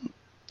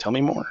 tell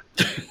me more.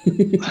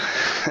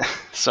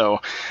 So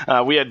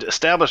we had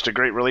established a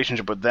great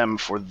relationship with them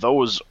for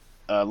those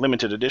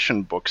limited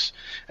edition books.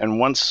 And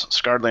once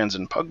Scarredlands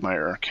and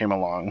Pugmire came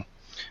along,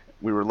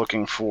 we were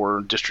looking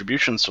for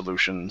distribution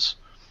solutions.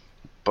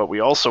 But we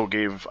also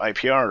gave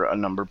IPR a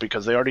number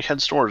because they already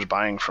had stores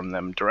buying from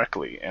them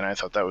directly. And I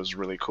thought that was a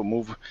really cool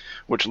move,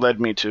 which led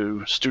me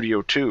to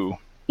Studio 2,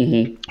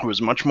 who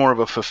is much more of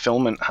a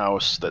fulfillment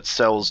house that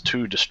sells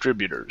to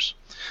distributors.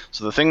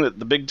 So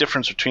the big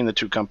difference between the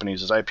two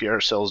companies is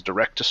IPR sells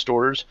direct to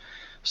stores.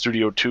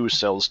 Studio 2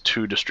 sells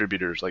to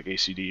distributors like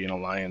ACD and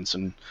Alliance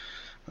and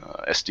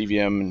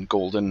SDVM and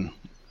Golden.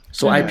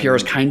 So IPR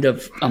is kind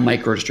of a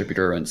micro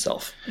distributor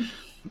itself.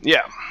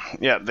 Yeah.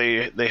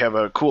 They have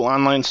a cool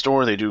online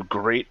store. They do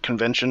great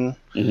convention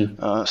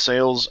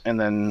sales, and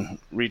then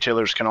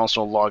retailers can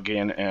also log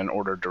in and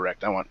order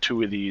direct. I want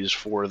 2 of these,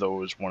 4 of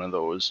those, 1 of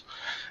those,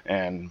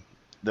 and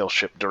they'll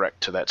ship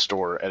direct to that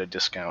store at a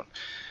discount.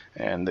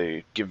 And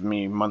they give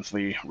me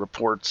monthly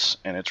reports,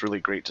 and it's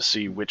really great to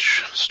see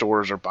which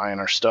stores are buying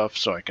our stuff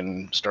so I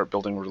can start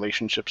building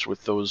relationships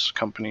with those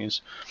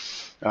companies.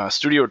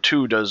 Studio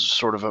 2 does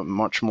sort of a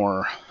much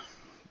more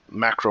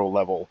macro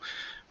level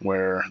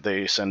where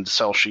they send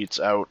sell sheets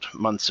out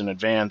months in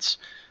advance.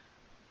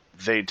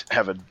 They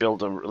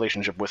build a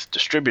relationship with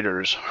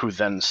distributors who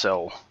then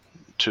sell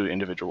to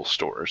individual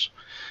stores.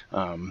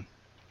 And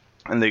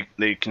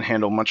they can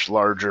handle much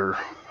larger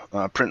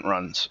print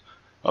runs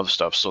of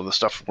stuff. So the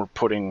stuff we're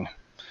putting,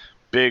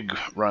 big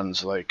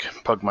runs like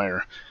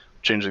Pugmire,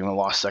 Changing the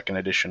Lost Second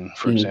Edition,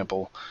 for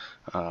example,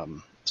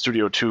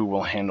 Studio 2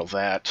 will handle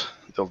that.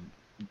 They'll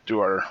do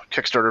our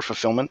Kickstarter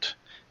fulfillment,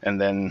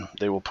 and then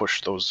they will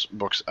push those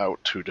books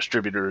out to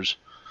distributors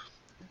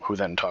who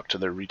then talk to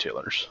their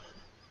retailers.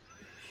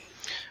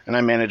 And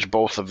I manage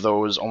both of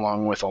those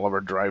along with all of our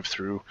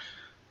drive-through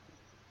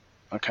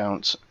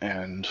accounts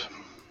and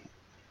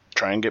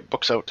try and get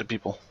books out to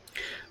people.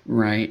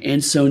 Right.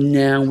 And so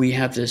now we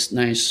have this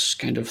nice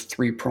kind of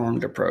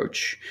 3-pronged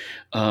approach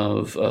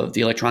of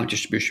the electronic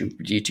distribution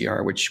for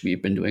DTR, which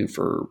we've been doing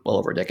for well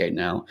over a decade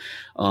now.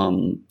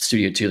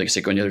 Studio 2, like I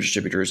said, going to other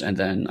distributors, and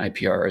then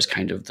IPR is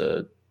kind of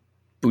the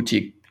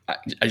boutique. I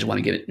just want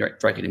to get it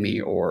directly to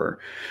me or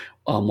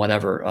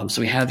whatever.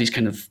 So we have these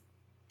kind of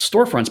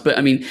storefronts. But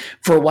I mean,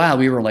 for a while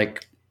we were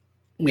like,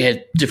 we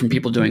had different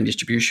people doing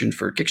distribution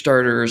for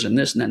Kickstarters and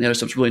this and that and the other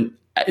stuff. It's really,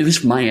 at least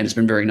from my end, it's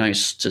been very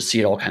nice to see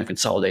it all kind of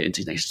consolidate into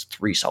these nice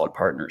 3 solid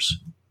partners.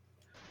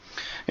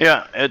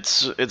 Yeah,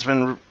 it's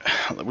been,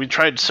 we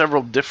tried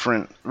several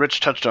different, Rich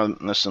touched on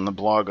this in the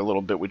blog a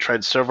little bit, we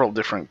tried several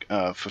different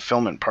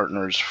fulfillment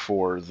partners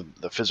for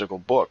the physical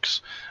books.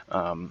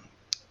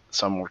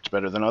 Some worked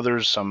better than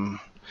others,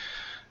 some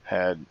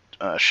had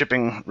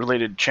shipping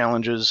related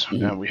challenges.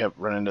 We have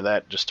run into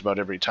that just about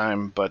every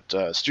time,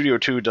 but Studio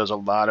 2 does a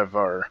lot of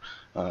our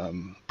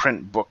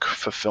print book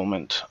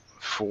fulfillment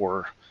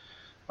for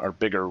our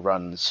bigger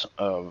runs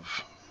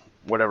of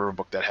whatever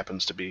book that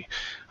happens to be.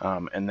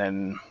 And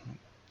then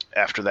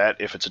after that,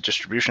 if it's a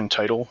distribution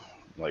title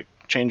like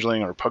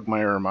Changeling or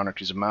Pugmire or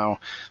Monarchies of Mao,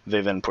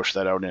 they then push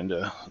that out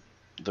into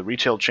the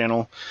retail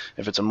channel.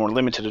 If it's a more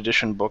limited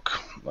edition book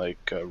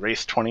like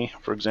Wraith 20,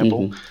 for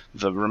example,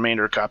 the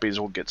remainder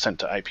copies will get sent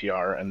to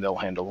IPR and they'll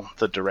handle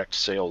the direct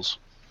sales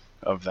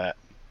of that.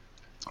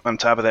 On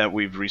top of that,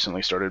 we've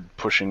recently started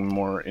pushing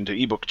more into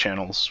ebook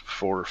channels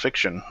for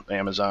fiction,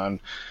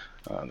 Amazon,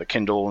 the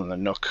Kindle, and the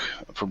Nook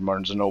for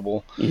Barnes &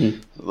 Noble.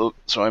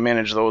 So I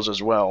manage those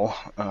as well.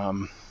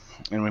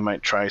 And we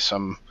might try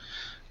some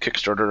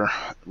Kickstarter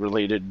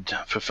related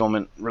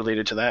fulfillment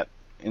related to that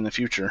in the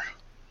future.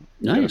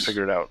 Nice. Gotta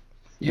figure it out.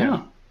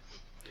 Yeah.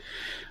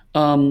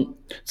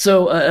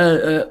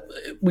 So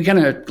we kind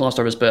of glossed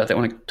over this, but I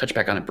want to touch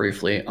back on it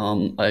briefly.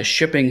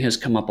 Shipping has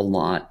come up a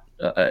lot,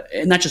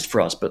 and not just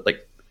for us, but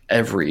like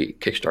every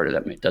Kickstarter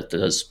that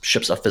does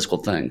ships a physical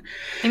thing.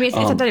 I mean, it's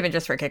not even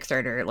just for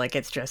Kickstarter. Like,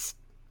 it's just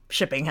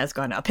shipping has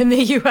gone up in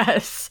the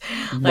U.S.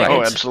 Like, right.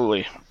 Oh,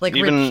 absolutely. Like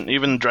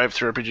even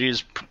drive-through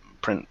RPGs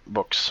print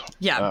books.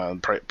 Yeah.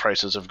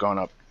 Prices have gone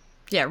up.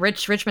 Yeah,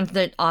 Rich mentioned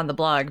it on the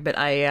blog, but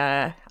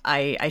I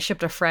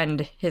shipped a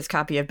friend his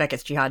copy of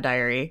Beckett's Jihad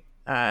Diary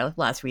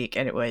last week,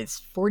 and it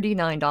was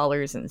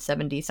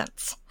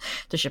 $49.70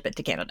 to ship it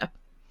to Canada.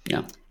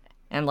 Yeah.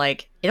 And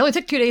like, it only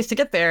took 2 days to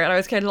get there, and I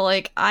was kind of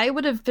like, I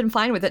would have been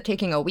fine with it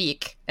taking a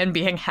week and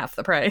being half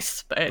the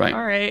price, but right.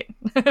 All right.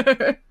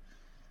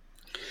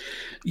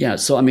 Yeah,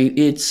 so I mean,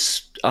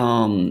 it's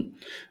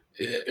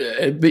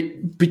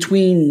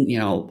between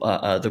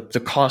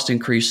the cost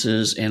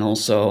increases and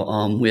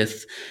also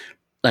with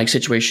like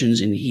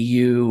situations in the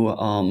EU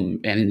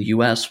and in the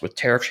US with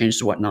tariff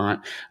changes and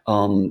whatnot,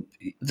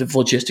 the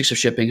logistics of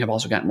shipping have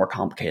also gotten more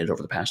complicated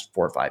over the past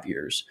 4 or 5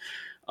 years.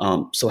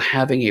 So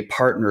having a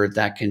partner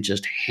that can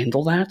just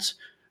handle that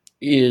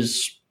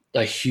is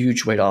a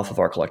huge weight off of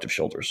our collective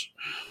shoulders.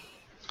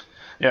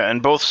 Yeah,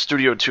 and both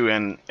Studio 2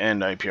 and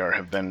IPR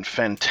have been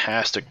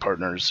fantastic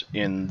partners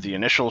in the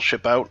initial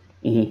ship out,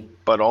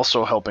 but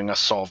also helping us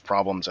solve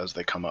problems as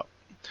they come up.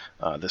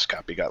 This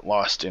copy got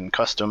lost in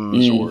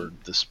customs, or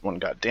this one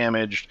got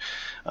damaged.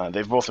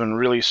 They've both been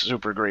really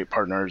super great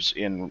partners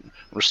in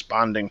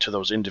responding to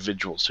those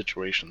individual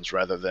situations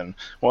rather than,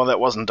 well, that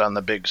wasn't on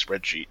the big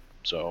spreadsheet.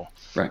 So,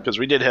 because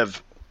we did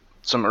have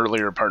some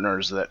earlier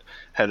partners that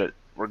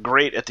were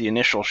great at the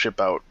initial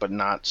ship out, but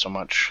not so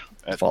much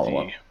at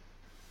follow-up.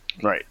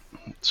 Right.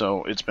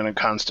 So it's been a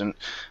constant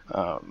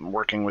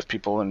working with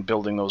people and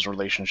building those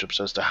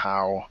relationships as to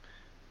how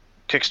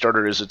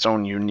Kickstarter is its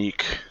own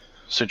unique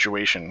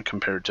situation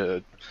compared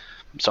to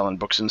selling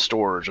books in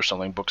stores or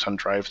selling books on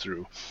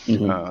drive-through,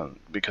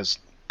 because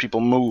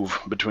people move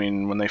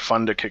between when they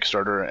fund a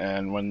Kickstarter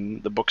and when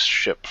the books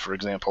ship, for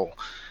example,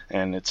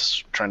 and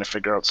it's trying to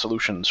figure out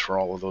solutions for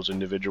all of those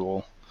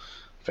individual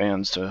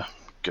fans to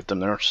get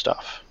them their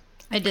stuff.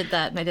 I did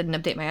that, and I didn't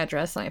update my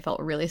address, and I felt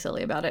really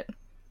silly about it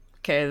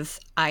because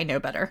I know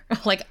better.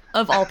 Like,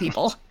 of all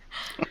people,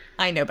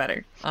 I know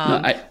better.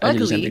 I did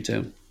the same thing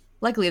too.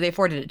 Luckily, they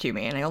forwarded it to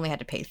me, and I only had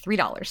to pay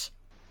 $3.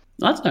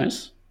 That's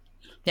nice.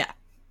 Yeah.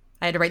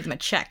 I had to write them a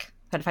check.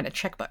 I had to find a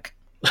checkbook.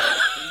 I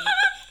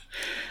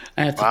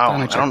have to find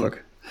my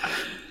checkbook.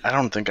 I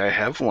don't think I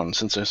have one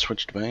since I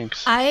switched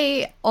banks.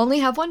 I only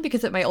have one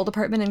because at my old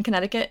apartment in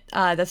Connecticut,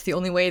 that's the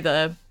only way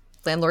the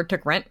landlord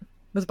took rent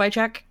was by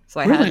check. So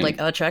I had like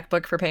a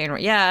checkbook for paying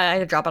rent. Yeah, I had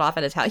to drop it off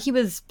at his house. He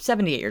was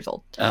 78 years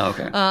old. Oh,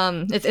 okay.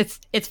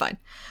 It's fine.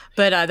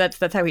 But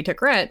that's how he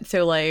took rent.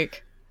 So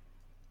like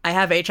I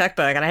have a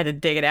checkbook and I had to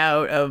dig it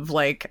out of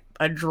like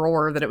a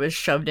drawer that it was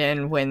shoved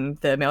in when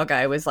the mail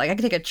guy was like, I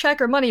can take a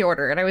check or money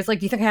order. And I was like,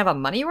 do you think I have a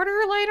money order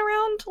lying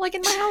around like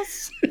in my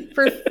house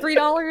for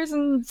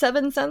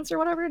 $3.07 or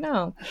whatever?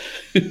 No.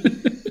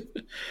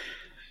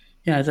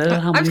 Yeah, is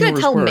that how I'm just going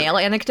to tell work? mail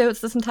anecdotes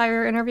this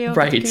entire interview.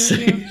 Right.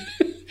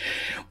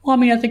 Well, I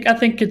mean, I think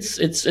it's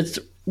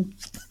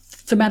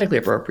thematically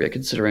appropriate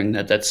considering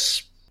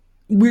that's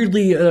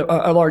weirdly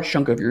a large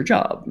chunk of your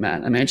job,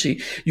 Matt. I mean,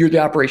 actually, you're the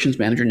operations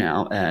manager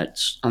now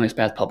at Onyx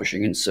Path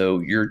Publishing, and so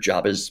your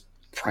job is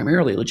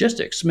primarily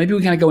logistics. So maybe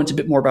we kind of go into a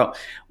bit more about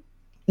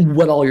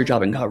what all your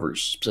job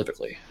covers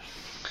specifically.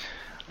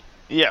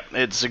 Yeah,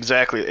 it's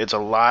a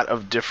lot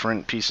of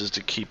different pieces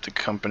to keep the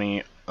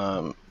company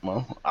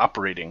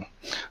operating.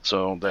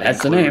 So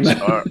that's the name.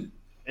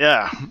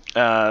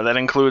 That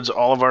includes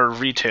all of our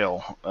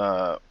retail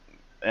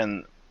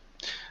and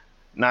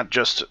not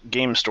just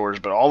game stores,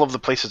 but all of the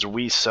places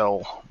we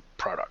sell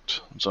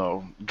product.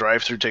 So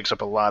drive-through takes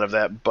up a lot of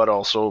that, but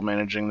also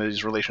managing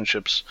these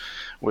relationships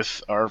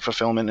with our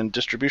fulfillment and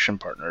distribution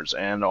partners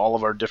and all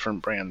of our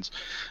different brands.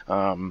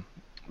 The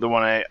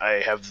one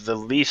I have the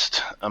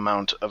least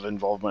amount of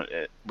involvement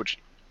in, which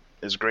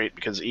is great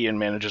because Ian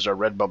manages our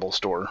Redbubble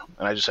store,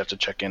 and I just have to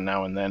check in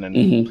now and then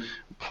and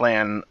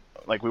plan.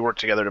 Like, we work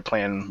together to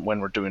plan when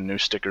we're doing new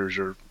stickers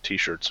or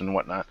T-shirts and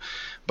whatnot,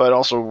 but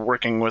also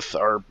working with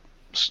the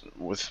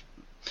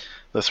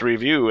three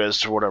of you as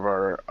to what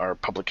our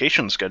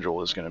publication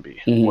schedule is going to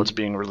be, what's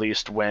being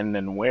released when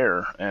and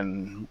where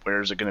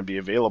is it going to be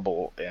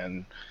available,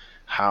 and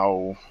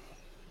how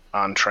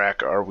on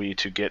track are we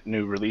to get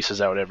new releases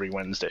out every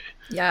Wednesday,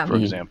 for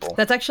example.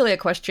 That's actually a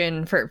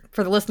question for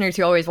the listeners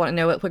who always want to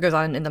know what goes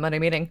on in the Monday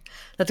meeting.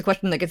 That's a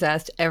question that gets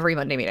asked every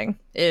Monday meeting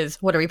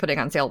is, what are we putting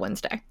on sale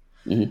Wednesday?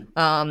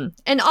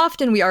 And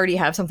often we already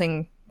have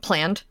something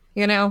planned,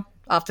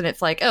 Often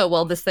it's like, oh,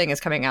 well, this thing is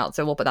coming out,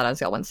 so we'll put that on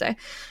sale Wednesday.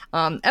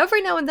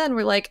 Every now and then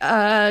we're like,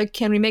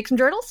 can we make some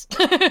journals?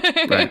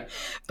 Right.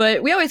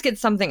 But we always get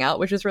something out,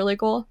 which is really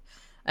cool.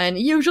 And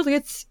usually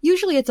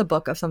it's a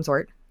book of some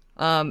sort.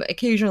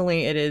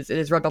 Occasionally it is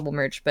Redbubble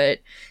merch, but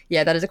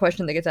yeah, that is a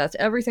question that gets asked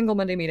every single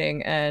Monday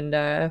meeting,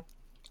 and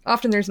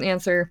often there's an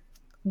answer.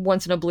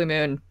 Once in a blue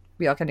moon,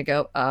 we all kind of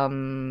go,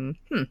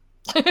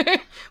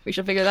 we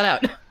should figure that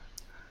out.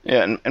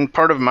 Yeah, and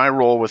part of my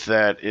role with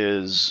that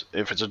is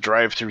if it's a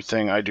drive-through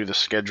thing, I do the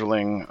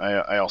scheduling.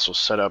 I also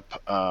set up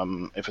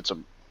if it's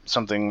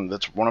something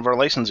that's one of our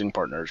licensing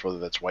partners, whether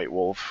that's White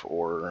Wolf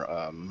or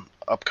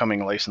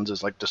upcoming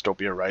licenses like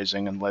Dystopia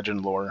Rising and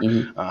Legend Lore,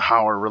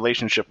 how our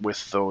relationship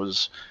with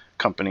those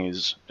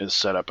companies is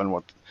set up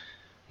and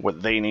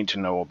what they need to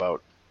know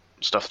about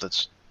stuff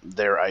that's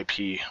their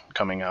IP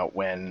coming out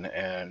when,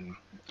 and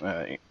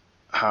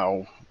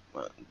how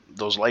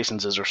those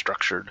licenses are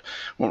structured.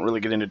 Won't really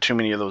get into too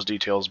many of those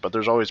details, but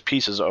there's always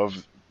pieces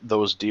of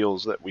those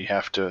deals that we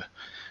have to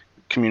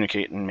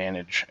communicate and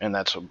manage, and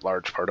that's a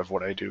large part of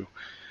what I do.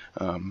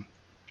 And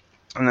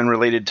then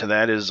related to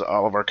that is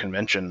all of our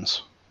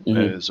conventions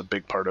is a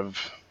big part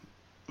of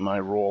my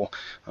role.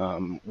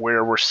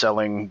 Where we're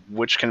selling,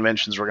 which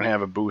conventions we're going to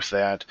have a booth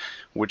at,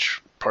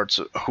 which parts,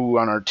 who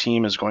on our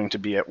team is going to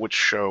be at which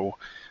show,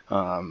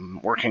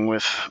 working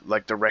with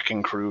like the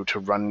Wrecking Crew to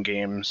run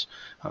games,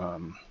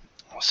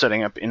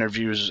 setting up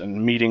interviews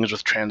and meetings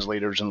with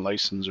translators and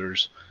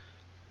licensors.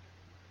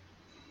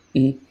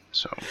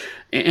 So,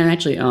 And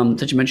actually,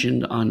 that you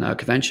mentioned on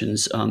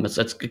conventions, that's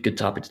a good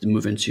topic to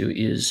move into.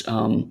 Is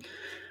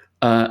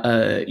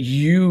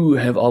you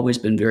have always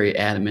been very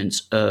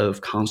adamant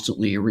of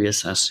constantly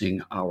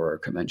reassessing our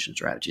convention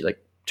strategy.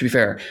 Like, to be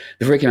fair,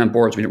 before we came on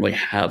boards, we didn't really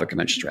have a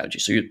convention strategy.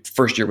 So your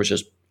first year was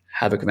just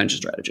have a convention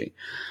strategy.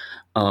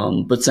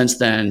 But since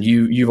then,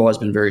 you've always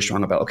been very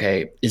strong about,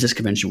 okay, is this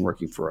convention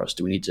working for us?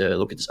 Do we need to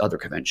look at this other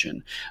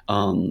convention?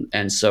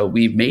 And so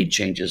we've made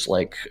changes.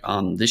 Like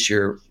this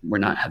year, we're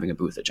not having a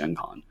booth at Gen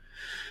Con.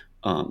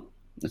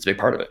 That's a big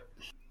part of it.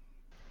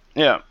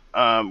 Yeah,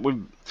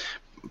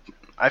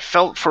 I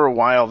felt for a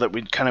while that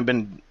we'd kind of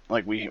been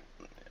like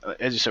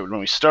as you said, when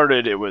we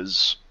started, it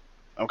was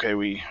okay.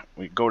 We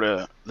go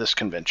to this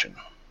convention.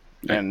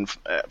 Right. And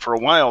for a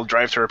while,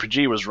 Drive Thru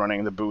RPG was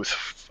running the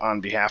booth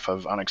on behalf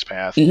of Onyx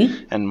Path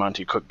and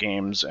Monty Cook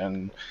Games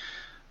and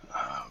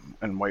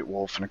White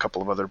Wolf and a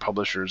couple of other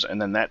publishers.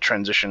 And then that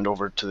transitioned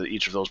over to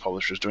each of those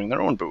publishers doing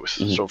their own booth.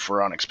 So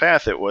for Onyx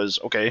Path, it was,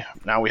 okay,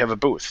 now we have a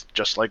booth,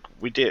 just like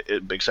we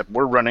did, except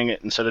we're running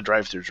it instead of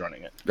Drive Thru's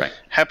running it. Right.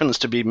 Happens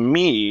to be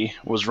me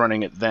was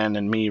running it then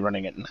and me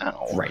running it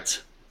now.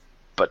 Right.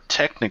 But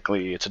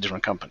technically, it's a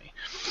different company.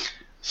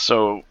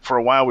 So for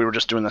a while, we were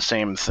just doing the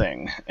same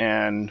thing.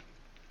 And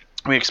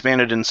we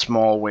expanded in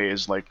small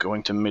ways, like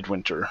going to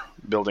Midwinter,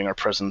 building our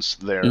presence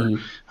there,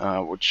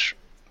 which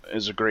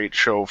is a great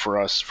show for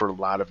us for a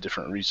lot of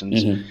different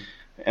reasons.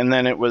 And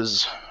then it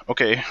was,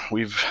 okay,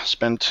 we've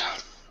spent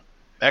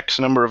X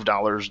number of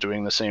dollars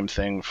doing the same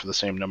thing for the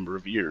same number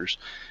of years,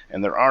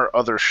 and there are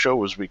other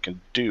shows we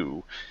can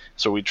do.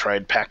 So we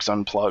tried PAX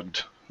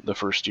Unplugged the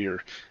first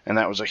year, and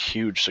that was a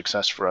huge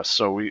success for us.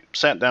 So we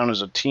sat down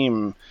as a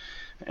team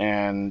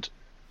and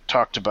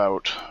talked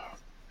about,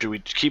 do we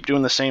keep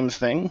doing the same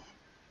thing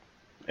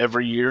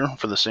every year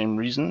for the same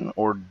reason,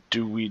 or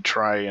do we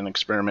try and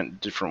experiment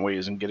different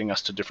ways in getting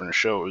us to different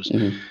shows?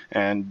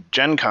 And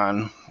Gen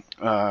Con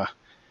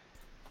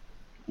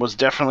was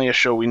definitely a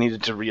show we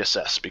needed to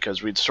reassess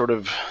because we'd sort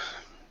of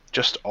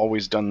just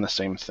always done the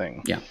same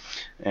thing. Yeah.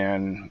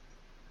 And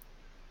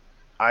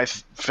I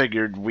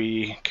figured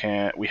we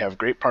have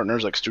great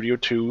partners like Studio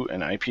 2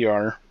 and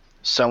IPR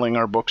selling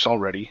our books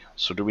already.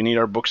 So do we need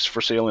our books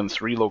for sale in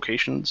 3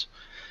 locations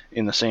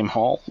in the same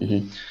hall?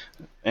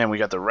 And we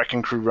got the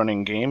Wrecking Crew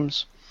running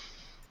games.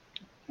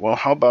 Well,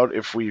 how about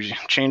if we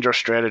change our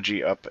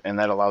strategy up and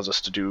that allows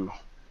us to do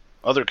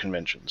other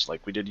conventions,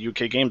 like we did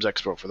UK Games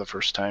Expo for the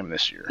first time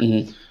this year.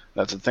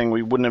 That's a thing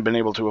we wouldn't have been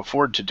able to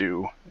afford to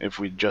do if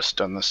we'd just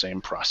done the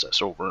same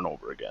process over and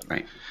over again.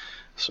 Right.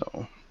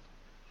 So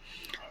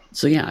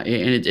yeah,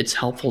 and it's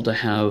helpful to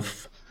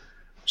have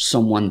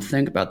someone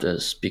think about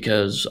this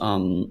because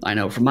I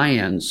know from my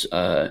ends,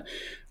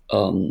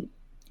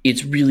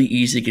 it's really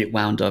easy to get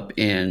wound up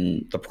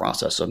in the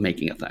process of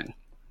making a thing.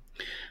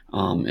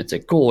 It's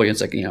like, cool.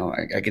 It's like,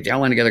 I get the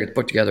outline together, get the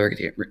book together,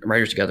 get the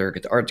writers together,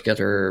 get the art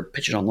together,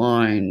 pitch it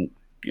online,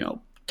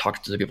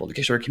 talk to the people in the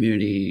Kickstarter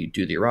community,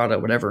 do the errata,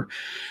 whatever.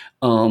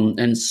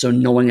 And so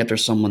knowing that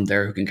there's someone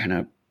there who can kind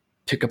of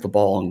pick up the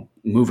ball and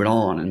move it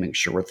on and make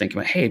sure we're thinking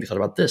about, hey, have you thought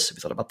about this? Have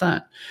you thought about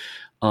that?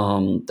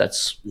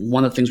 That's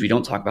one of the things we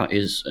don't talk about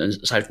is,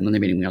 aside from the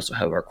meeting, we also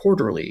have our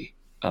quarterly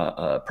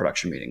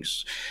production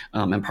meetings.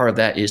 And part of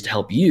that is to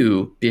help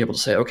you be able to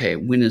say, okay,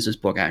 when is this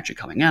book actually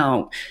coming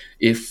out?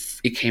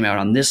 If it came out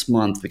on this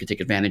month, we could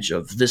take advantage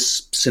of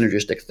this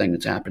synergistic thing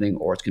that's happening,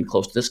 or it's going to be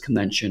close to this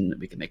convention.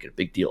 We can make it a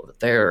big deal of it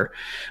there.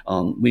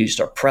 We need to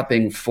start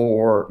prepping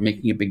for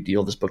making a big deal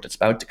of this book that's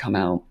about to come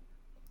out.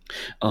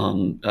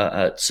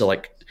 So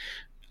like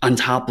on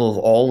top of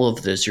all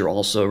of this, you're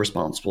also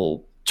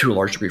responsible to a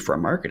large degree for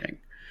our marketing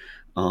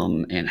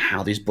and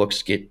how these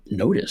books get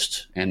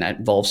noticed. And that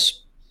involves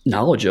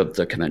knowledge of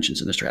the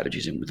conventions and the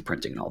strategies and the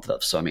printing and all of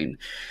that. So, I mean,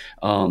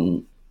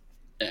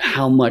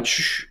 how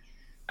much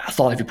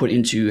thought have you put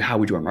into how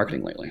we do our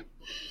marketing lately?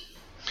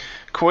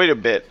 Quite a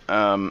bit.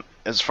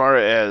 As far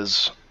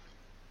as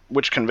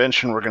which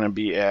convention we're going to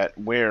be at,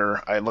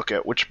 where I look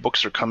at which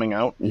books are coming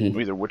out,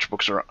 either which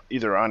books are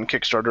either on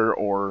Kickstarter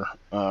or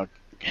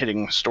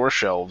hitting store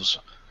shelves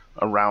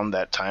around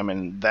that time,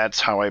 and that's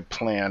how I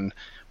plan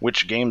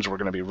which games we're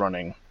going to be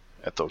running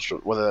at those,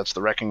 whether that's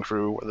the Wrecking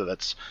Crew, whether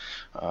that's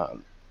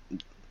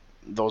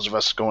those of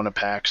us going to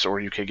PAX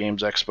or UK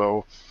Games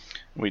Expo.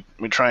 We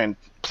try and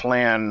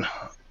plan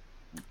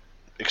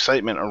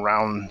excitement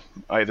around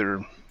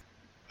either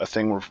a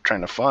thing we're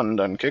trying to fund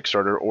on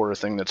Kickstarter or a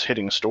thing that's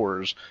hitting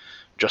stores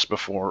just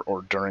before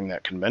or during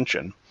that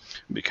convention,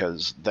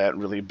 because that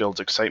really builds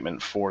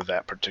excitement for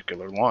that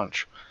particular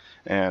launch.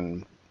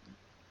 And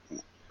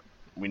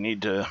we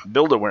need to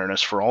build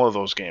awareness for all of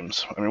those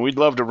games. I mean, we'd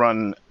love to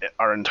run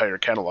our entire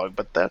catalog,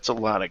 but that's a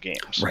lot of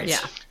games. Right.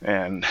 Yeah.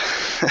 And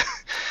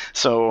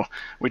so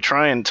we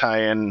try and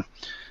tie in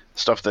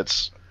stuff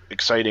that's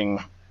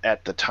exciting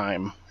at the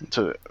time,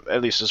 to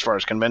at least as far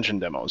as convention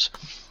demos.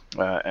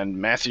 And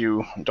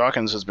Matthew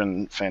Dawkins has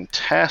been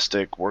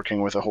fantastic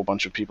working with a whole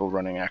bunch of people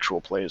running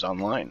actual plays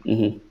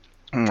online.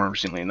 more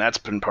recently, and that's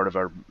been part of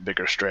our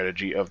bigger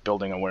strategy of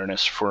building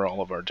awareness for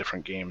all of our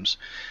different games,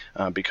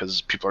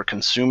 because people are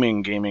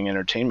consuming gaming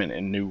entertainment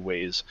in new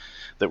ways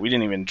that we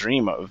didn't even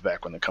dream of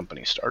back when the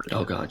company started.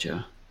 Oh God,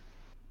 yeah.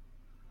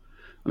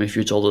 I mean, if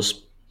you told us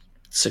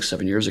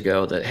 6-7 years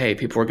ago that, hey,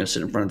 people are going to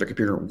sit in front of their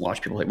computer and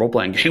watch people play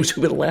role-playing games,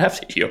 we would have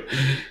laughed at you.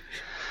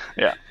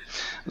 Yeah.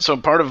 So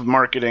part of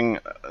marketing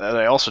that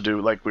I also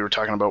do, like we were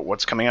talking about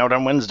what's coming out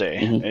on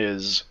Wednesday,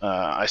 is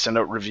I send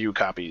out review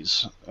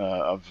copies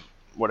of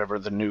whatever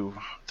the new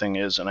thing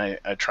is, and I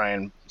try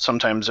and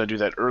sometimes I do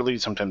that early,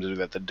 sometimes I do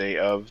that the day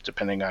of,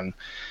 depending on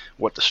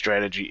what the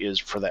strategy is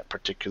for that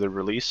particular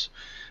release,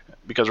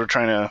 because we're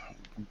trying to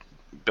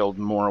build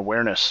more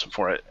awareness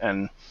for it.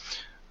 And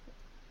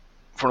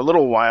for a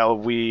little while,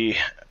 we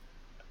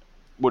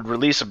would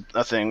release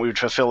a thing, we would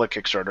fulfill a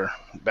Kickstarter,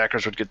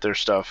 backers would get their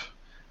stuff,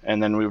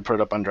 and then we would put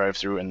it up on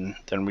drive-thru, and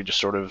then we just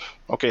sort of,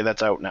 okay,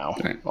 that's out now.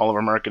 Right. All of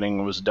our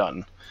marketing was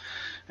done.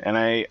 And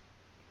I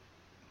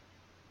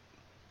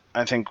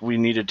think we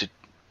needed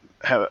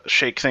to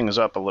shake things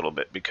up a little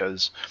bit,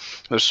 because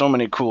there's so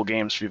many cool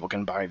games people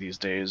can buy these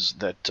days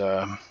that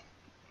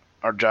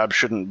our job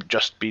shouldn't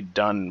just be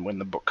done when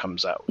the book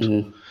comes out.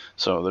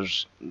 So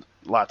there's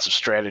lots of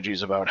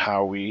strategies about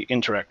how we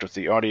interact with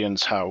the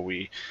audience, how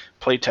we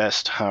play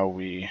test, how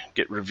we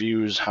get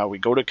reviews, how we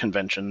go to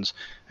conventions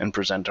and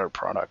present our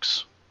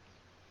products.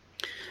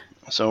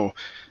 So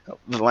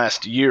the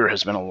last year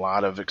has been a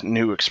lot of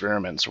new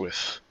experiments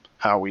with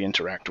how we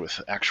interact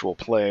with actual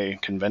play,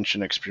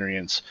 convention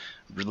experience,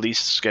 release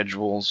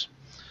schedules,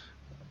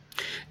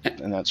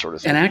 and that sort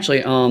of thing. And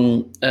actually,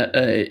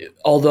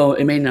 although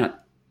it may not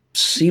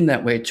seem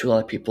that way to a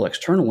lot of people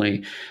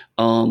externally,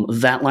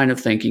 that line of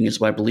thinking is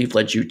what I believe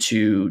led you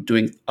to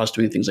doing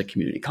things like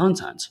community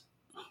content.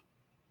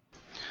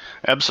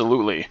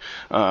 Absolutely.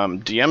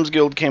 DM's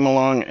Guild came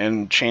along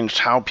and changed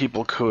how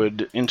people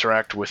could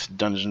interact with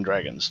Dungeons &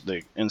 Dragons.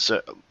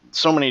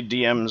 So many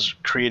DMs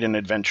create an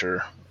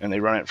adventure and they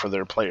run it for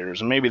their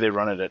players, and maybe they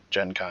run it at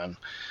Gen Con,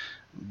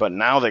 but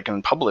now they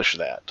can publish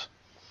that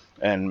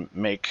and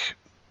make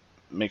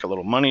a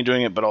little money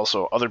doing it, but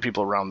also other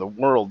people around the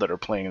world that are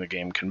playing the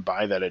game can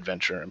buy that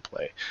adventure and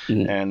play.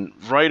 And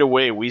right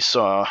away we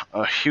saw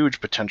a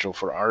huge potential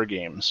for our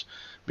games,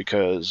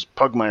 because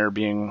Pugmire,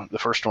 being the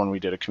first one we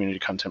did a community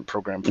content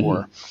program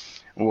for,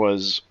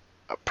 was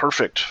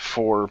perfect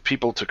for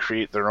people to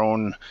create their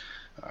own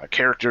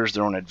characters,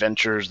 their own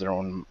adventures, their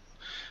own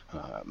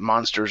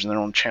monsters, and their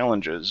own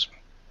challenges.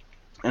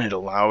 And it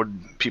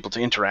allowed people to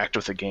interact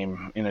with the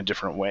game in a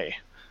different way.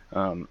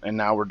 And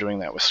now we're doing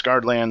that with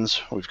Scarred Lands.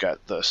 We've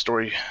got the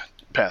Story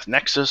Path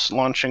Nexus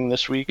launching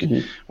this week,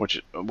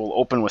 which will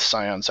open with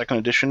Scion 2nd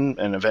Edition,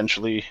 and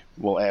eventually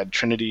we'll add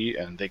Trinity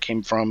and They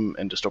Came From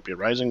and Dystopia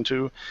Rising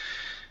too.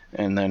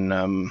 And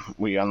then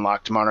we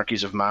unlocked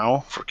Monarchies of Mao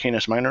for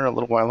Canis Minor a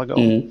little while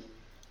ago.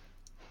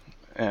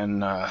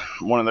 And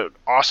one of the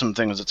awesome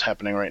things that's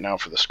happening right now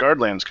for the Scarred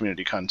Lands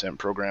community content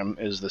program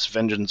is this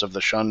Vengeance of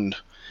the Shunned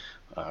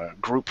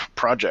group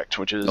project,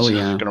 which is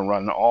going to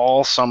run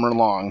all summer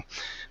long.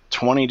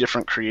 20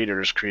 different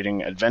creators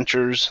creating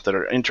adventures that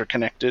are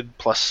interconnected,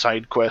 plus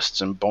side quests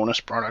and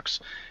bonus products.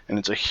 And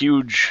it's a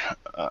huge...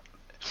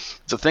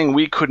 it's a thing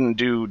we couldn't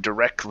do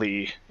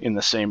directly in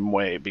the same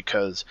way,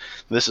 because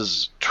this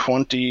is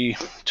 20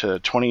 to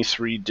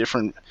 23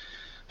 different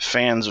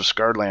fans of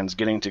Scarred Lands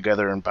getting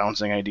together and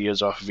bouncing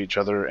ideas off of each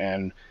other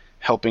and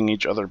helping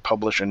each other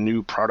publish a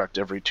new product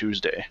every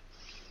Tuesday.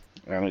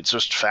 And it's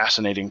just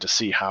fascinating to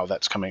see how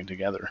that's coming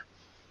together.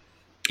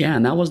 Yeah,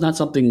 and that was not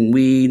something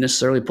we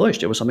necessarily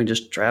pushed. It was something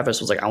just Travis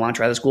was like, I want to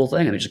try this cool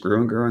thing, and it just grew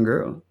and grew and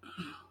grew.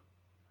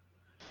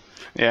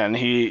 Yeah, and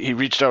he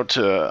reached out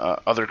to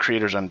other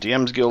creators on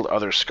DM's Guild,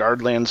 other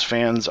Scarred Lands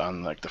fans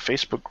on like the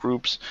Facebook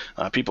groups,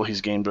 people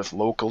he's gamed with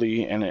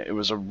locally, and it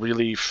was a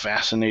really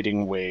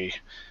fascinating way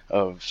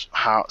of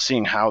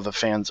seeing how the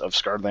fans of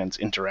Scarred Lands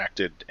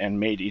interacted and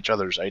made each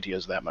other's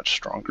ideas that much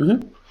stronger.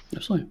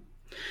 Absolutely.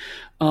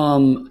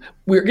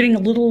 We're getting a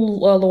little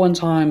low on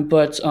time,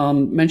 but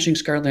mentioning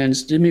Scarred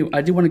Lands,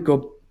 I do want to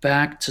go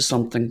back to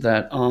something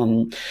that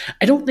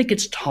I don't think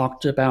it's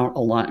talked about a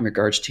lot in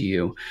regards to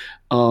you,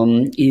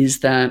 is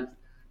that,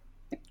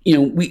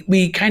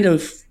 we kind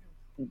of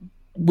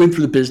went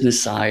through the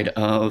business side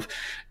of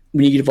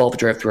we need to evolve a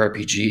drive-through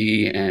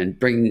RPG and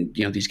bring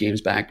these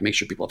games back to make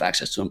sure people have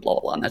access to them, blah,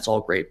 blah, blah. And that's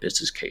all great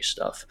business case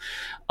stuff.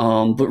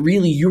 But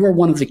really, you are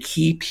one of the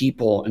key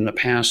people in the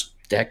past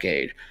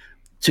decade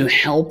to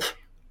help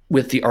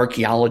with the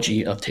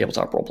archaeology of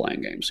tabletop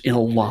role-playing games in a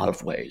lot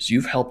of ways.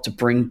 You've helped to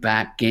bring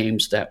back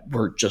games that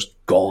were just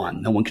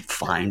gone. No one could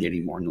find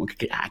anymore. No one could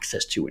get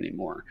access to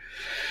anymore.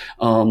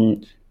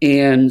 And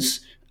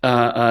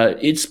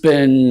it's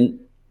been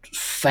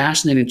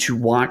fascinating to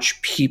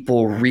watch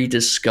people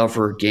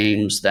rediscover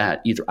games that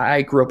either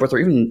I grew up with or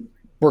even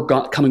were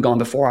come and gone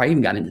before I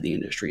even got into the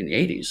industry in the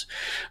 80s.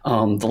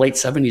 The late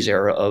 70s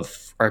era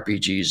of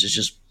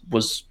RPGs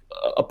was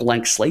a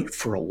blank slate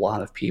for a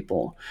lot of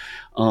people.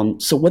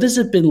 So what has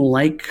it been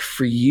like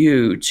for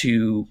you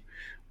to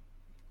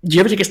do you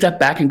ever take a step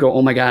back and go,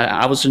 oh my God,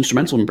 I was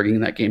instrumental in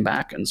bringing that game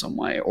back in some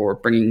way, or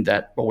bringing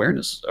that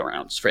awareness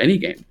around for any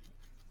game?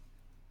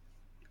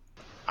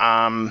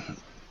 I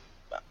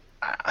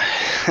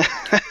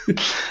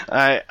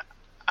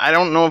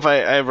don't know if I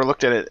ever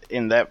looked at it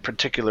in that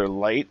particular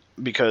light,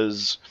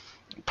 because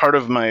part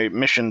of my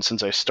mission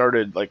since I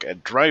started like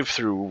at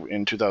Drive-Thru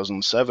in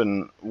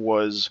 2007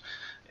 was,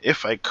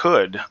 if I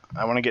could,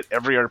 I want to get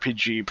every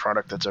RPG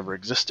product that's ever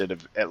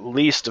existed at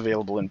least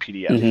available in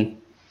PDF. Mm-hmm.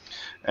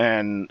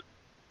 And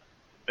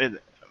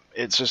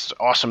it's just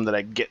awesome that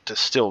I get to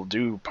still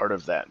do part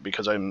of that,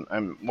 because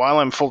I'm while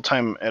I'm full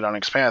time at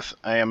Onyx Path,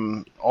 I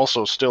am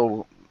also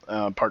still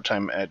part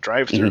time at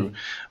Drive-Thru,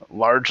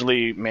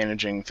 largely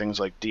managing things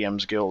like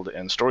DM's Guild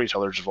and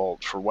Storyteller's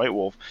Vault for White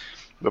Wolf.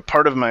 But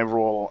part of my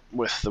role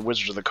with the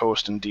Wizards of the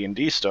Coast and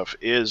D&D stuff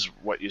is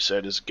what you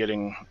said, is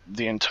getting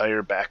the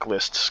entire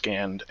backlist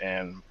scanned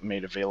and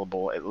made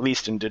available, at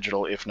least in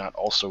digital, if not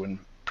also in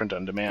print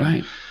on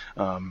demand.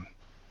 Right.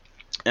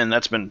 And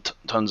that's been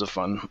tons of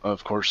fun.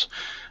 Of course,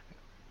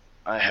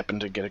 I happen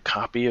to get a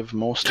copy of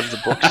most of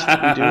the books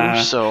that we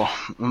do, so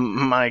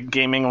my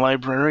gaming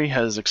library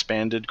has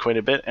expanded quite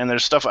a bit, and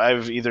there's stuff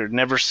I've either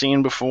never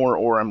seen before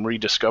or I'm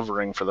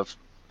rediscovering for the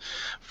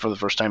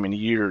first time in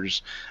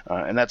years,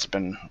 and that's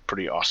been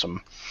pretty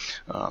awesome.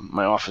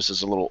 My office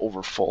is a little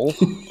overfull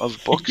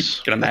of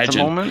books at the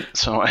moment,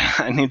 so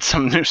I need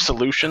some new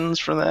solutions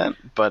for that.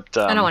 But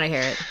I don't want to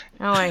hear it.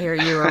 I don't want to hear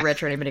you or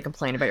Rich or anybody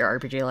complain about your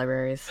RPG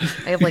libraries.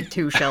 I have like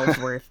 2 shelves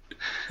worth.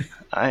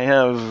 I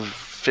have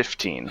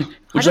 15.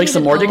 Would you like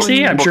some more,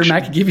 Dixie? I'm sure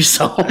Matt could give you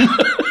some.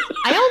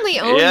 I only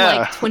own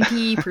like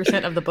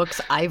 20% of the books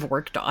I've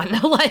worked on.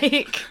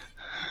 Like,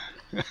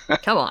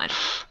 come on.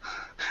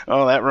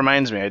 Oh, that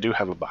reminds me, I do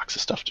have a box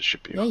of stuff to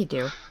ship you. Yeah, you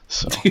do.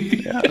 So,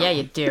 yeah. Yeah,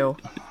 you do.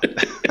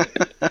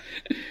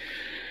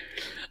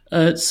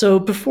 So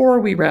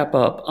before we wrap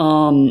up,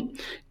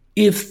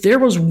 if there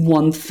was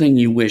one thing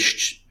you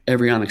wished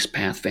every Onyx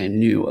Path fan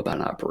knew about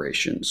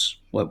operations,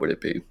 what would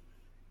it be?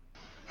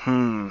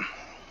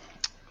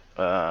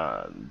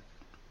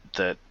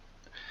 That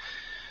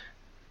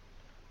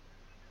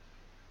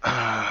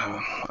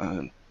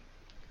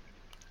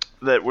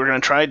that we're going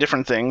to try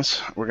different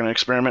things. We're going to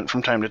experiment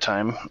from time to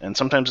time, and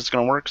sometimes it's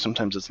going to work,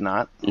 sometimes it's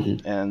not.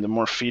 And the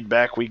more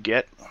feedback we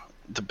get,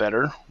 the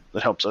better.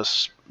 That helps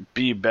us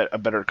be a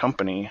better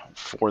company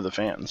for the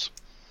fans.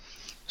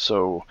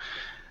 So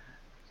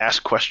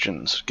ask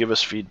questions, give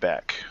us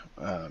feedback,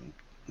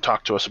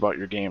 talk to us about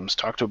your games,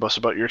 talk to us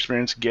about your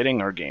experience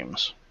getting our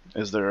games.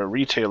 Is there a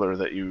retailer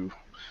that you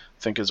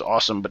think is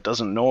awesome but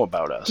doesn't know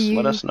about us?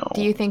 Let us know.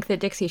 Do you think that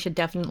Dixie should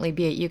definitely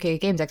be at UK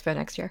Games Expo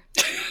next year?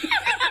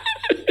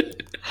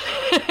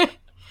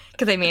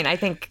 Because I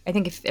think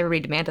if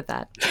everybody demanded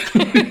that,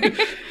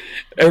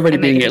 everybody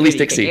being at least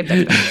Dixie.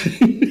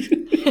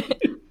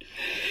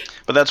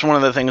 But that's one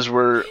of the things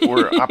where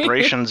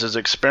operations is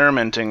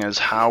experimenting, is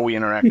how we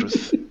interact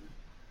with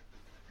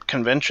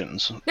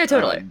conventions. Yeah,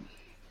 totally.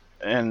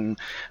 And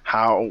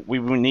how we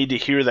need to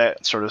hear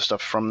that sort of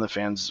stuff from the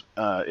fans.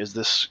 Is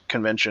this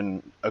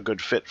convention a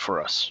good fit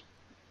for us?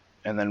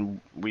 And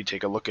then we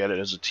take a look at it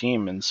as a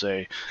team and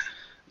say,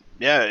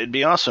 yeah, it'd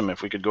be awesome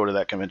if we could go to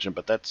that convention,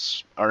 but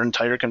that's our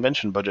entire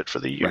convention budget for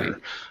the year,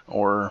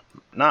 or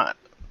not.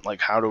 Like,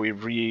 how do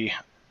we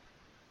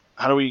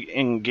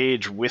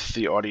engage with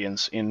the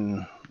audience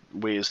in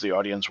ways the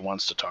audience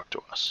wants to talk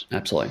to us?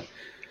 Absolutely.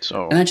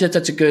 So, and actually,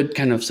 that's a good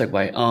kind of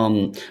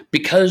segue.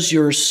 Because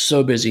you're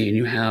so busy and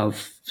you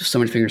have so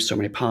many fingers, so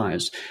many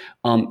pies,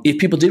 if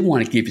people did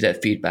want to give you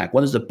that feedback,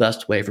 what is the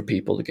best way for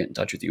people to get in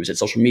touch with you? Is it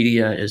social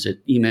media? Is it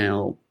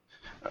email?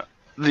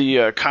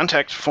 The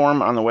contact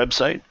form on the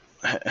website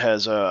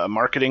has a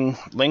marketing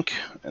link,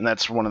 and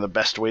that's one of the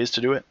best ways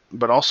to do it.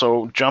 But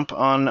also jump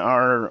on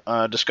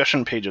our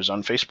discussion pages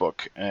on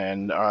Facebook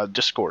and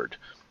Discord,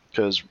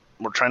 because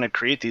we're trying to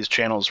create these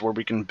channels where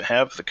we can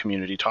have the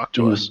community talk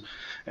to us,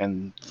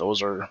 and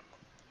those are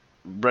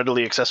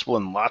readily accessible,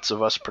 and lots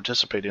of us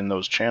participate in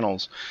those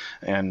channels.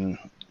 And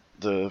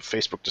the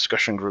Facebook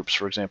discussion groups,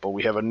 for example,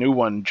 we have a new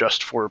one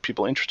just for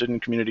people interested in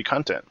community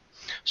content.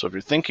 So if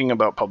you're thinking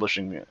about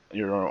publishing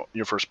your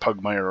first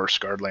Pugmire or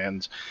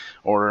Scarlands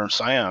or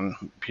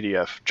Scion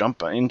PDF,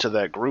 jump into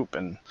that group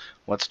and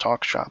let's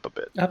talk shop a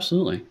bit.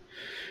 Absolutely.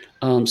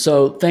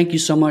 So thank you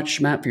so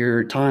much, Matt, for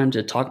your time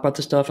to talk about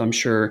this stuff. I'm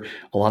sure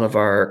a lot of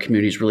our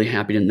community is really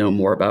happy to know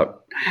more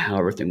about how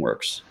everything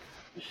works.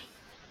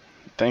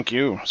 Thank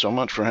you so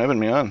much for having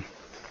me on.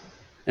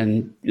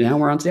 And now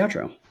we're on to the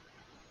outro.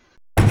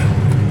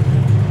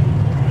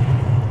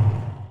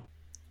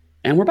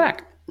 And we're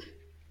back.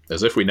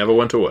 As if we never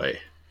went away.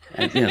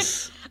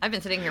 Yes. I've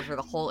been sitting here for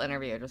the whole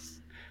interview.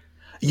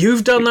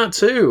 You've done that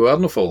too.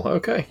 Wonderful.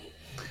 Okay.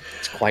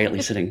 It's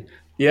quietly sitting.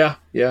 Yeah.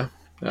 I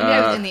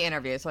was in the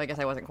interview, so I guess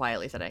I wasn't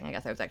quietly sitting. I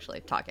guess I was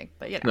actually talking.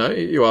 But No,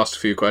 you asked a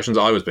few questions.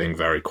 I was being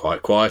very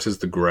quiet. Quiet as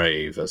the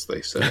grave, as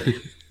they say.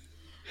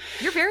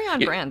 You're very on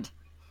brand.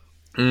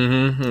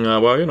 Mm-hmm.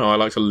 Well, I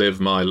like to live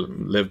my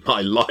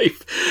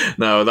life.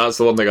 No, that's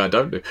the one thing I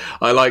don't do.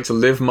 I like to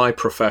live my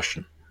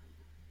profession.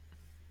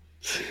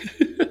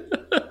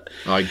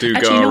 I do Actually,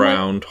 go you know what?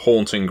 around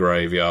haunting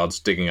graveyards,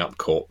 digging up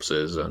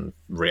corpses and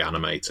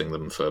reanimating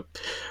them for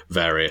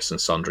various and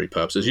sundry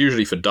purposes,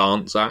 usually for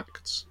dance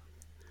acts.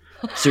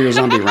 So you're a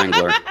zombie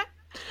wrangler.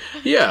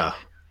 Yeah,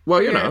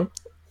 well, you know.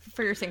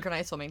 For your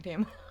synchronized swimming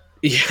team.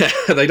 Yeah,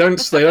 they don't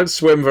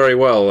swim very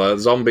well.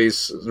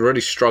 Zombies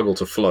really struggle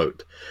to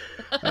float.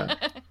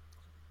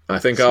 I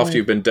think after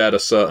you've been dead a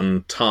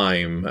certain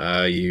time,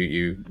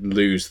 you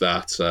lose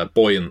that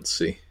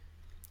buoyancy.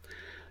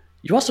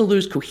 You also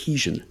lose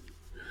cohesion.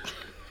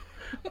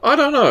 I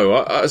don't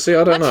know. I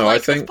don't know. Like I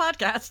think this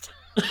podcast.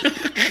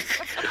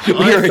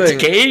 We are a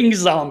think- decaying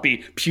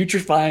zombie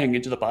putrefying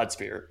into the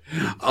podsphere.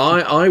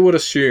 I would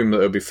assume that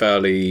it would be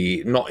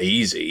fairly not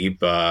easy,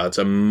 but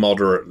a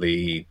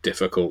moderately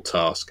difficult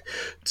task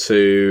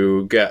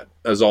to get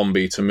a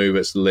zombie to move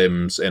its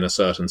limbs in a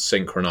certain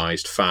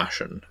synchronized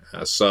fashion.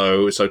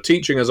 So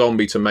teaching a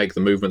zombie to make the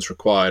movements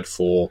required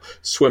for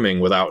swimming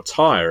without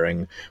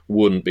tiring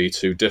wouldn't be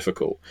too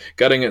difficult.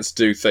 Getting it to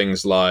do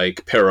things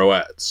like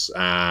pirouettes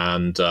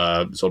and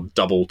sort of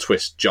double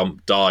twist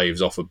jump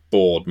dives off a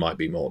board might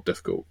be more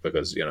difficult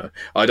because, you know,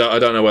 I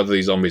don't know whether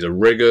these zombies are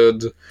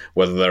rigged,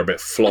 whether they're a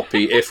bit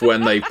floppy. If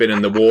when they've been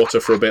in the water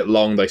for a bit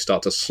long they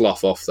start to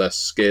slough off their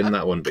skin,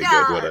 that wouldn't be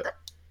good, would it?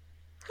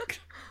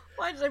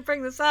 Why did I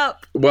bring this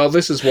up? Well,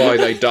 this is why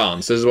they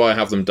dance. This is why I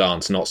have them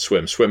dance, not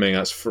swim. Swimming,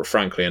 that's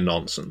frankly a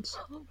nonsense.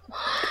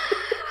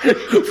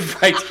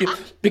 Right,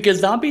 because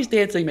zombies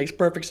dancing makes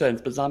perfect sense,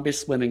 but zombies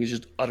swimming is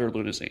just utter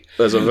lunacy.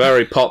 There's a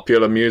very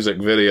popular music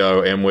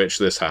video in which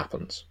this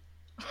happens.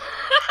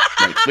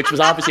 Right, which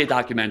was obviously a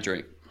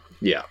documentary.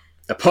 Yeah.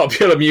 A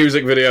popular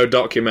music video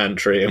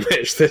documentary in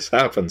which this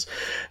happens.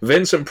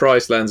 Vincent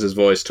Price lends his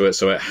voice to it,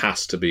 so it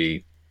has to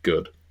be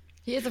good.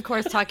 He is, of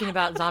course, talking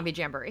about Zombie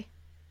Jamboree.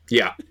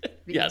 Yeah.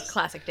 The Yes.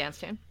 classic dance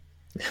tune.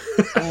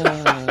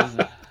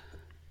 Uh,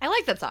 I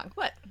like that song.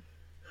 What?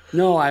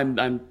 no,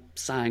 I'm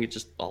sighing at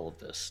just all of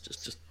this.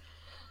 Just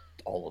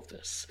all of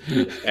this.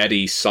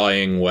 Eddie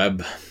Sighing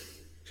Webb.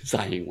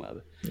 Sighing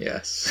web.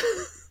 Yes.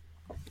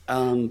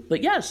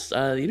 But yes,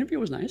 the interview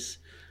was nice.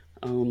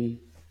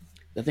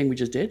 The thing we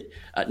just did.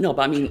 No,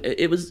 but I mean,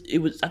 it was.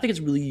 I think it's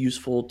really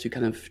useful to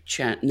kind of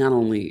chat not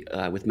only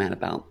with Matt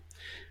about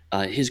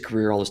his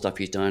career, all the stuff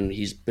he's done.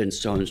 He's been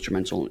so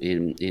instrumental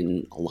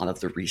in a lot of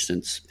the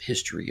recent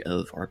history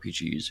of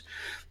RPGs,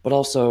 but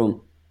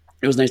also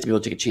it was nice to be able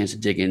to take a chance to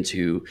dig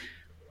into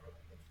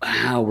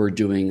how we're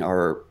doing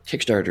our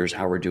Kickstarters,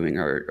 how we're doing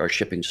our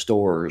shipping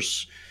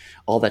stores,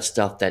 all that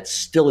stuff that's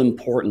still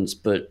important,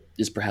 but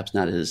is perhaps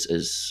not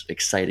as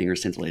exciting or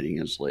scintillating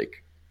as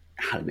like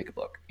how to make a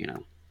book, you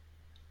know?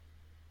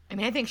 I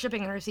mean, I think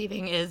shipping and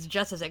receiving is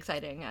just as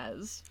exciting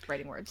as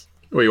writing words.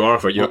 Well, you are.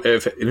 It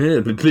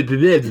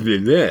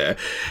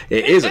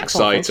is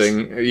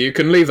exciting. You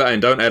can leave that in.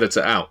 Don't edit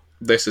it out.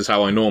 This is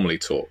how I normally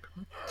talk.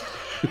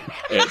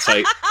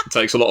 It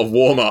takes a lot of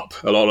warm up,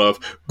 a lot of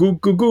goo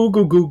goo goo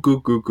goo goo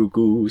goo goo goo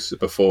goos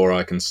before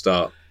I can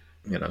start,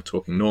 you know,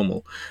 talking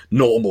normal.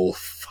 Normal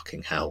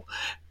fucking hell.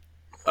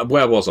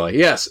 Where was I?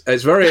 Yes,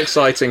 it's very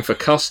exciting for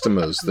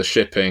customers, the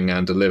shipping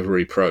and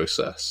delivery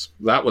process.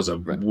 That was a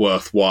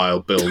worthwhile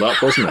build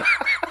up, wasn't it?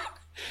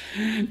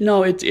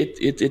 No,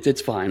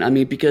 it's fine. I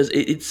mean, because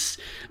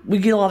we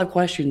get a lot of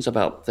questions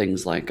about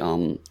things like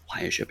why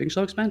is shipping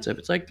so expensive?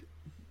 It's like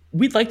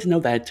we'd like to know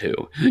that too,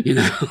 you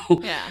know.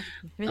 Yeah,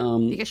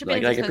 because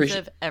shipping is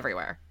expensive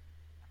everywhere.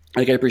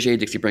 Like I appreciate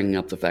Dixie bringing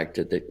up the fact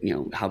that you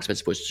know how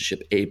expensive it was to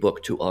ship a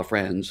book to our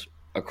friends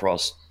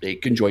across a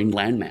conjoined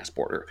landmass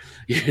border,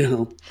 you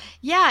know.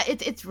 Yeah,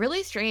 it's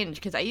really strange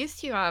because I used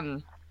to I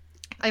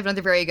have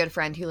another very good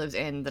friend who lives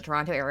in the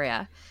Toronto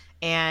area.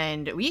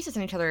 And we used to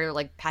send each other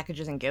like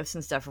packages and gifts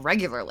and stuff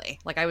regularly.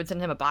 Like I would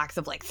send him a box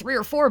of like 3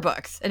 or 4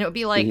 books, and it would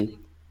be like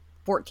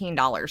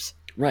 $14.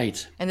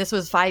 Right. And this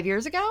was 5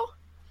 years ago,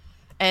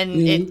 and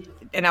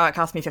and now it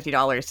cost me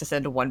 $50 to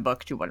send one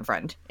book to one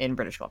friend in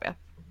British Columbia.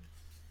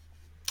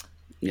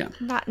 Yeah.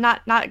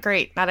 Not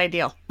great. Not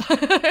ideal.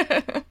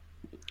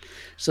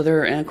 So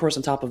there, and of course,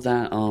 on top of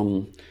that,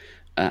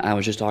 I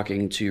was just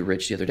talking to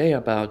Rich the other day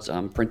about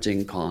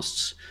printing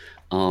costs.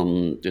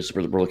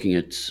 We're looking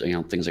at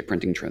things like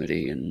printing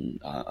Trinity and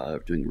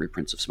doing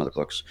reprints of some other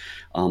books,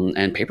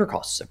 and paper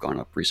costs have gone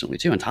up recently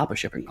too, on top of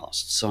shipping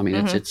costs. So I mean,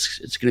 it's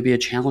going to be a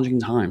challenging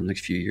time the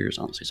next few years,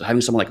 honestly. So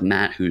having someone like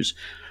Matt who's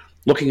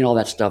looking at all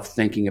that stuff,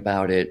 thinking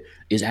about it,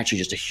 is actually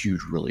just a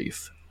huge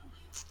relief.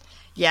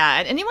 Yeah,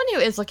 and anyone who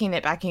is looking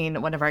at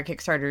backing one of our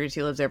Kickstarters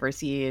who lives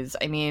overseas,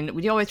 I mean,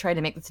 we always try to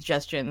make the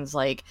suggestions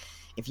like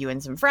if you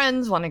and some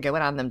friends want to go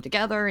in on them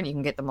together and you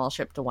can get them all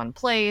shipped to one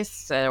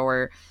place,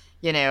 or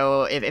you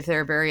know, if there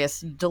are various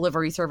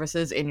delivery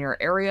services in your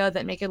area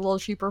that make it a little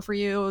cheaper for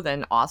you,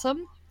 then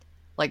awesome.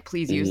 Like,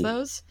 please use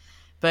those.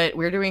 But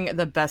we're doing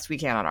the best we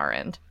can on our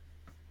end.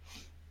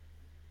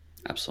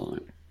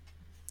 Absolutely.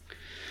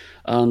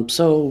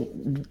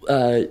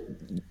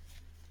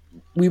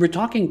 We were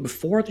talking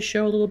before the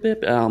show a little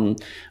bit, kind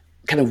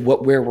of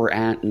where we're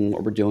at and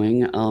what we're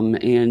doing.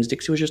 And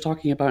Dixie was just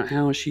talking about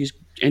how she's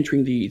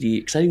entering the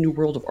exciting new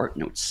world of art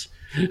notes.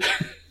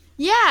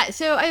 Yeah,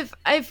 so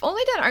I've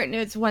only done art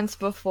notes once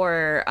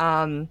before,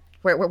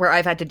 where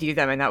I've had to do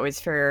them, and that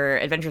was for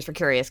Adventures for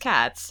Curious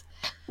Cats.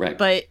 Right.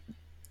 But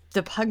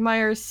the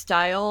Pugmire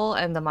style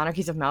and the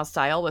Monarchies of Mouse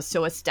style was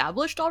so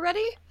established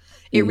already,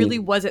 it really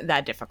wasn't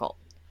that difficult.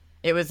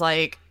 It was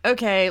like,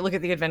 okay, look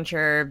at the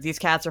adventure. These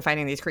cats are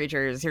fighting these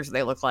creatures. Here's what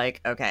they look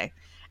like. Okay.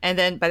 And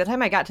then by the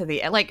time I got to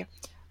the, like,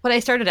 when I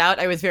started out,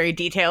 I was very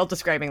detailed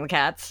describing the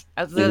cats.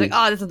 I was like,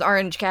 oh, this is an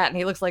orange cat, and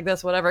he looks like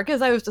this, whatever,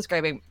 because I was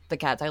describing the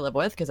cats I live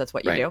with, because that's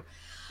what you do.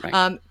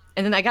 Right.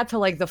 And then I got to,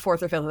 like, the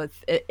fourth or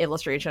fifth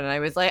illustration, and I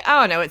was like,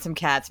 oh, no, it's some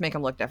cats. Make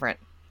them look different.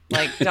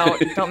 Like,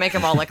 don't make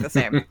them all look the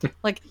same.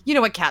 Like, you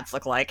know what cats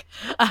look like.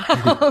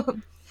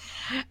 And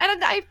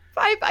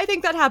I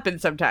think that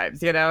happens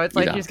sometimes, you know? It's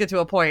like you just get to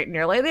a point and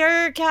you're like,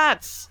 they're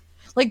cats.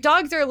 Like,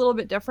 dogs are a little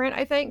bit different,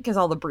 I think, because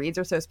all the breeds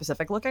are so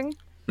specific looking.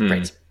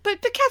 Right.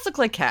 But the cats look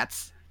like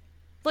cats.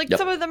 Like,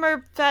 some of them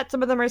are fat,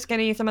 some of them are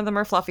skinny, some of them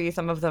are fluffy,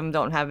 some of them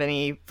don't have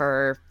any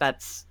fur.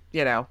 That's,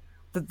 you know,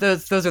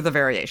 those are the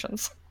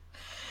variations.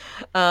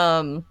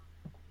 But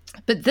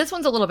this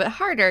one's a little bit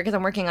harder because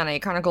I'm working on a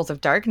Chronicles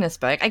of Darkness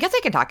book. I guess I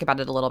can talk about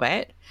it a little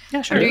bit.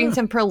 Yeah, sure. I'm doing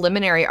some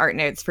preliminary art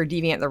notes for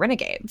Deviant the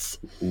Renegades.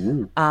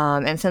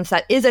 And since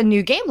that is a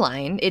new game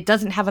line, it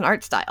doesn't have an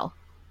art style.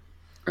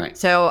 Right.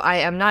 So I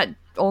am not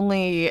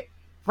only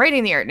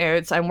writing the art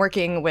notes, I'm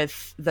working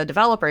with the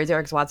developers,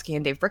 Eric Zwatsky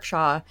and Dave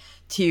Brickshaw,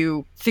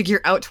 to figure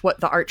out what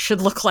the art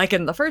should look like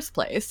in the first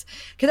place.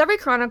 Because every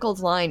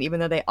Chronicles line, even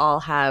though they all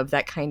have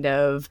that kind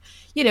of,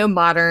 you know,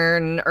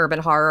 modern urban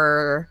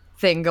horror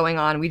thing going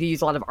on, we do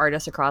use a lot of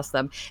artists across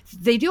them.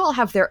 They do all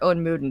have their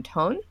own mood and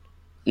tone.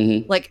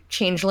 Like,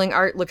 Changeling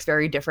art looks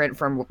very different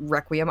from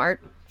Requiem art,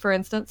 for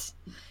instance.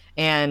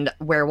 And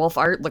Werewolf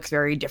art looks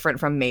very different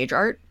from Mage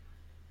art.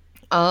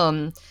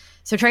 So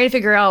trying to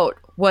figure out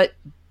what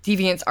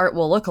Deviant's art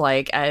will look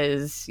like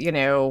as, you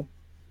know,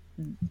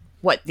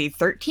 what, the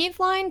 13th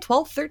line?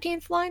 12th,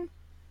 13th line?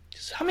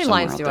 How many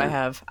lines do I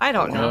have? I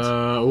don't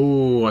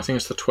know. I think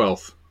it's the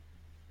 12th.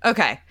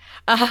 Okay.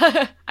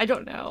 I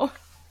don't know.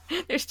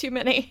 There's too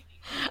many.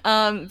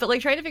 But, like,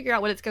 trying to figure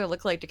out what it's going to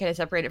look like to kind of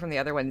separate it from the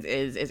other ones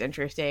is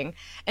interesting.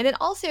 And then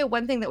also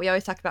one thing that we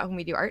always talk about when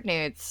we do art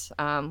notes,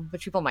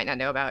 which people might not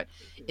know about,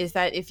 is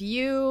that if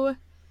you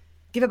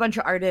give a bunch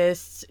of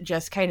artists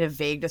just kind of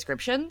vague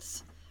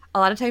descriptions, a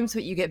lot of times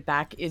what you get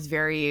back is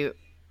very,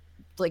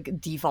 like,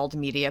 default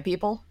media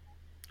people.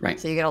 Right.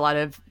 So you get a lot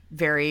of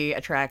very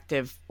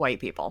attractive white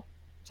people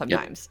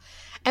sometimes. Yep.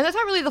 And that's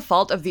not really the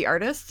fault of the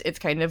artist. It's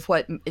kind of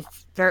what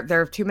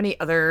there are too many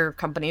other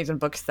companies and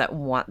books that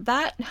want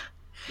that.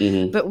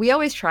 But we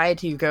always try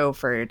to go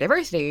for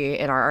diversity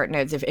in our art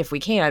notes if we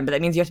can, but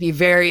that means you have to be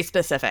very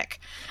specific,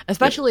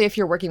 especially if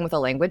you're working with a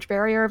language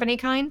barrier of any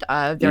kind.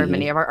 There are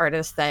many of our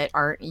artists that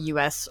aren't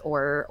US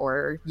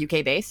or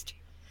UK based,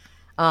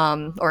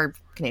 or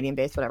Canadian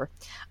based, whatever.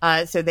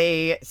 So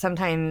they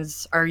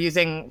sometimes are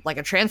using, like,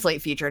 a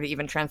translate feature to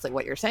even translate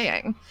what you're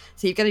saying.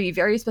 So you've got to be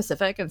very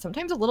specific and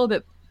sometimes a little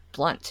bit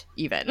blunt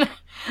even.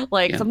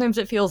 Like, sometimes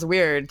it feels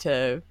weird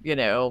to, you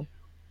know,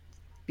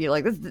 be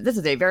like, this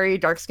is a very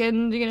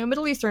dark-skinned, you know,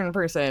 Middle Eastern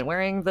person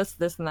wearing this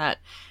and that.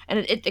 And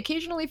it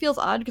occasionally feels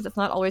odd because it's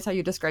not always how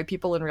you describe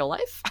people in real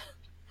life.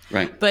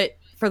 Right. But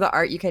for the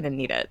art, you kind of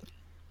need it.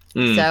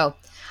 So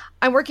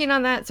I'm working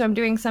on that. So I'm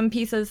doing some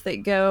pieces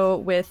that go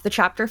with the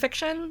chapter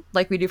fiction,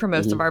 like we do for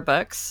most of our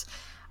books,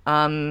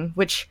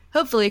 which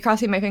hopefully,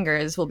 crossing my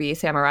fingers, will be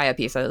Samurai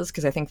pieces,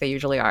 because I think they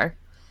usually are.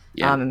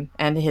 Yeah.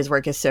 And his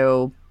work is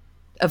so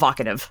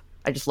evocative.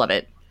 I just love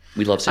it.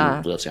 We love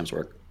Sam's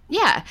work.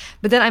 Yeah,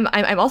 but then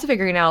I'm also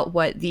figuring out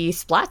what the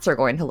splats are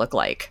going to look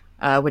like,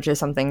 which is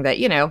something that,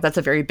 you know, that's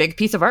a very big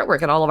piece of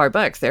artwork in all of our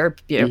books. There,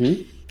 you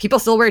know, people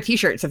still wear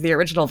T-shirts of the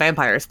original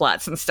vampire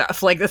splats and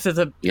stuff. Like, this is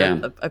a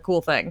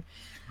cool thing.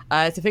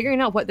 So figuring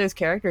out what those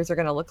characters are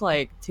going to look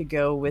like to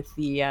go with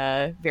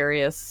the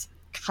various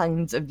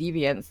kinds of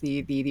deviants,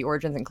 the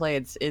origins and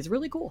clades, is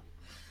really cool.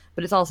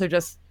 But it's also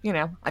just, you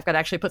know, I've got to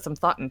actually put some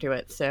thought into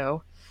it.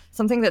 So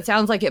something that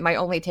sounds like it might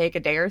only take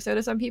a day or so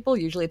to some people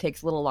usually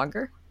takes a little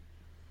longer.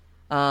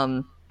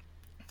 I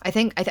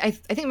think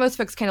most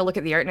folks kind of look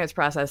at the art notes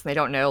process and they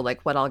don't know,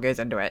 like, what all goes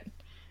into it.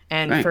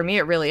 And for me,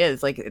 it really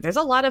is, like, there's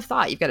a lot of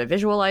thought. You've got to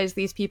visualize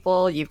these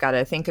people. You've got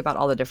to think about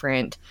all the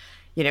different,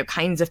 you know,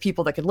 kinds of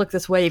people that could look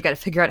this way. You've got to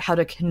figure out how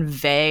to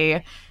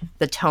convey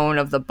the tone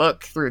of the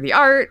book through the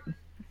art.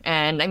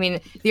 And I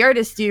mean, the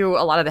artists do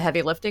a lot of the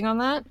heavy lifting on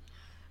that,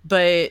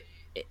 but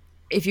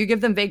if you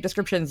give them vague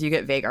descriptions, you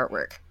get vague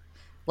artwork.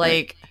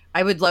 Like,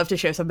 I would love to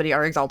show somebody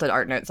our Exalted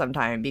art note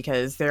sometime,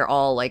 because they're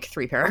all, like,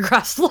 3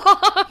 paragraphs long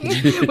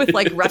with,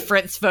 like,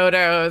 reference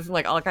photos and,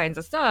 like, all kinds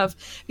of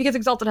stuff, because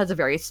Exalted has a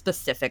very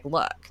specific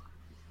look.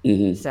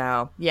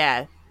 So,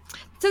 yeah.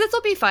 So this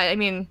will be fun. I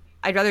mean,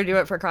 I'd rather do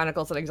it for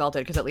Chronicles than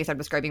Exalted, because at least I'm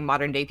describing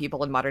modern-day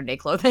people in modern-day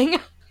clothing.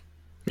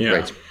 Yeah.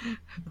 Right.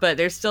 But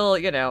there's still,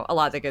 you know, a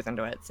lot that goes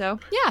into it. So,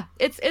 yeah,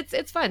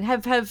 it's fun.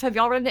 Have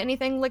y'all run into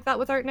anything like that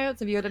with art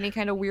notes? Have you had any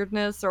kind of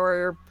weirdness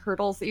or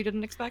hurdles that you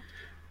didn't expect?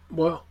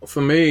 Well,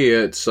 for me,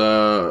 it's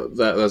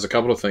there's a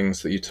couple of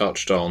things that you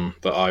touched on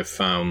that I've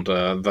found.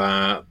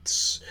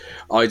 That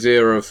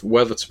idea of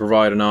whether to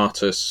provide an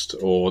artist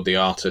or the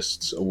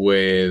artists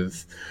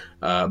with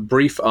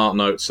brief art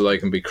notes so they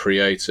can be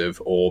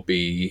creative or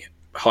be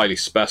highly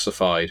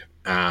specified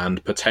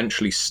and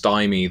potentially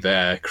stymie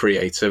their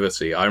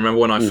creativity. I remember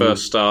when I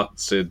first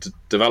started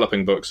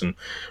developing books and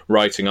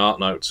writing art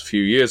notes a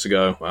few years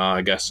ago,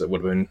 I guess it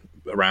would have been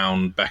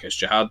around Beckett's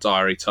Jihad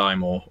Diary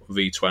time or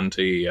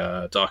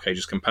V20 Dark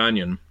Ages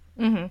Companion.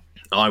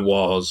 I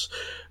was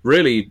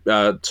really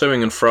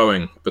toing and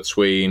froing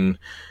between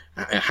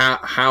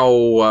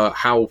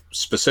how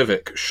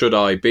specific should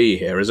I be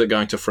here? Is it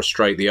going to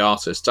frustrate the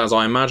artists? As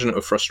I imagine it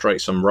would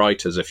frustrate some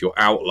writers if your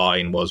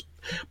outline was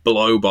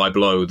blow by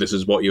blow, this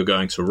is what you're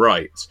going to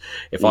write.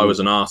 If I was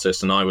an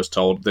artist and I was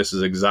told this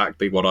is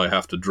exactly what I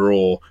have to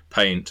draw,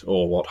 paint,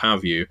 or what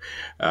have you,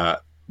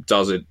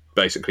 does it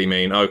basically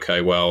mean,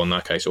 okay, well, in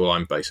that case, all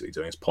I'm basically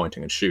doing is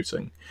pointing and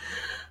shooting?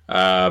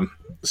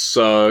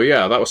 So,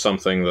 yeah, that was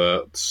something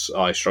that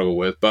I struggle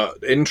with.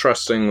 But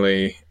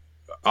interestingly,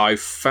 I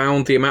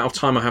found the amount of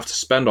time I have to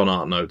spend on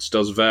art notes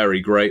does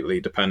vary greatly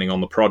depending on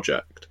the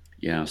project.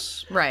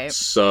 Yes. Right.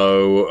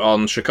 So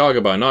on Chicago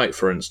by Night,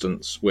 for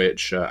instance,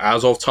 which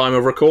as of time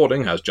of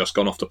recording has just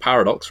gone off to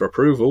Paradox for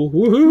approval,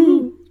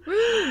 woohoo!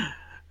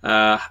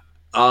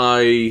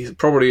 I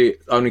probably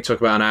only took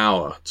about an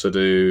hour to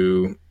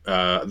do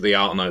the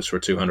art notes for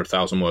a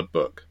 200,000 word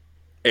book.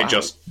 It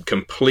just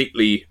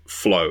completely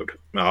flowed.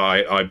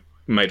 I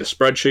made a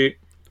spreadsheet,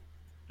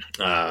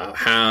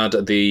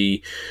 had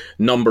the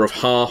number of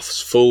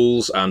halves,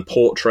 fulls, and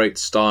portrait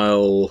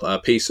style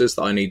pieces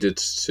that I needed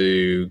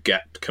to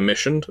get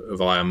commissioned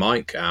via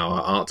Mike,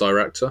 our art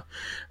director.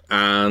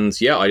 And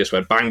yeah, I just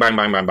went bang, bang,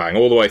 bang, bang, bang,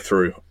 all the way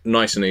through.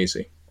 Nice and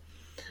easy.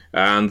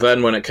 And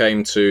then when it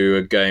came to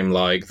a game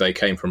like They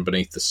Came From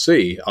Beneath the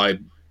Sea, I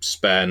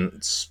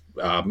spent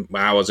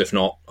hours, if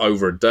not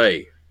over a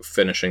day,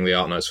 finishing the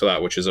art notes for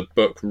that, which is a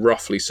book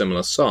roughly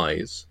similar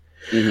size.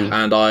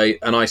 And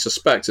I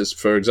suspect it's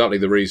for exactly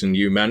the reason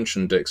you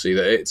mentioned, Dixie,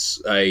 that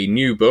it's a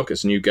new book,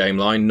 it's a new game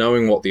line.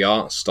 Knowing what the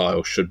art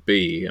style should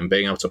be and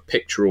being able to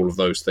picture all of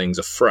those things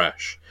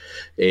afresh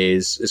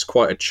is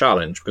quite a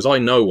challenge, because I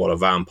know what a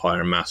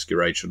Vampire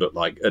Masquerade should look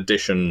like.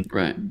 Edition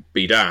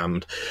be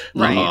damned.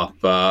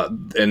 But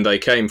and They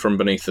Came From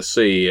Beneath the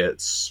Sea,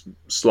 it's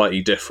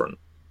slightly different.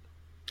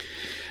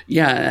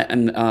 Yeah,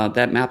 and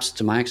that maps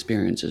to my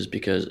experiences,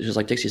 because just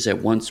like Dixie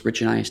said, once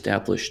Rich and I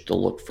established the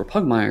look for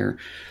Pugmire,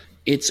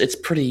 it's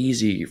pretty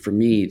easy for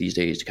me these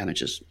days to kind of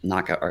just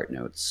knock out art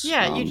notes.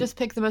 Yeah, you just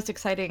pick the most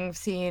exciting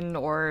scene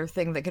or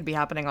thing that could be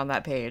happening on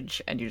that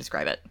page, and you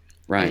describe it.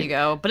 Right. And you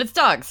go, but it's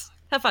dogs.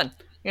 Have fun.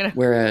 You know.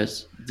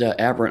 Whereas the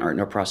Aberrant art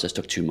note process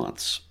took 2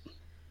 months.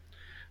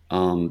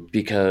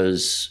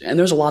 Because, and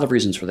there's a lot of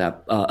reasons for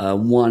that.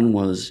 One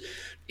was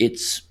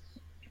it's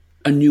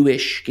a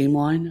newish game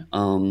line.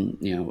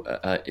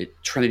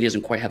 Trinity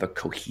doesn't quite have a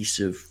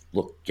cohesive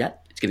look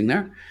yet. It's getting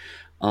there.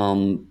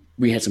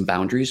 We had some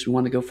boundaries we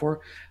wanted to go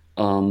for,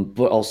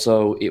 but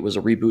also it was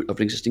a reboot of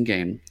an existing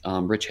game.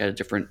 Rich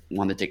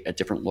wanted to take a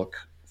different look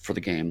for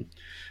the game.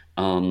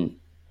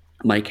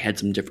 Mike had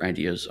some different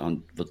ideas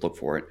on the look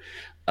for it,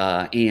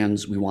 and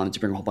we wanted to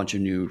bring a whole bunch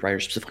of new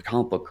writers, specifically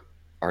comic book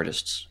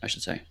artists, I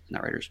should say,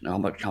 not writers, no,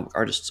 but comic book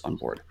artists on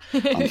board.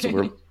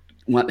 So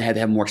we had to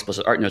have more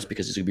explicit art notes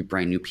because it's going to be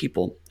brand new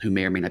people who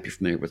may or may not be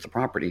familiar with the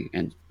property.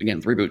 And again,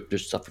 the reboot,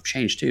 there's stuff have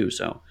changed too,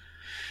 so.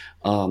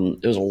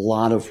 There's a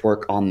lot of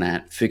work on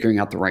that, figuring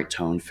out the right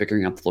tone,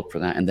 figuring out the look for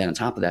that. And then on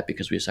top of that,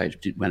 because we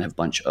decided to have a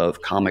bunch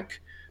of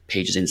comic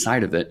pages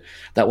inside of it,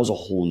 that was a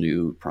whole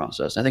new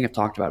process. I think I've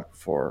talked about it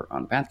before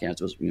on the podcast.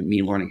 It was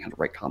me learning how to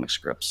write comic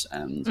scripts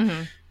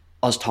and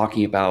us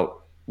talking about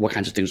what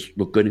kinds of things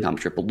look good in comic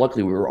strip. But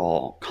luckily, we were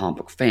all comic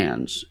book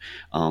fans.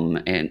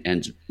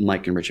 And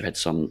Mike and Rich have had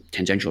some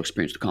tangential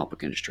experience with the comic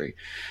book industry.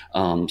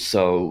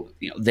 So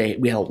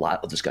we had a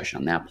lot of discussion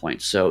on that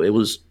point. So it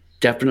was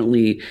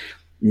definitely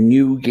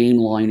new game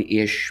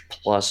line-ish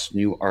plus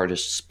new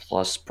artists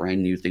plus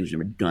brand new things we've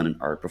never done in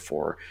art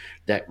before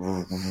that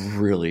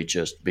really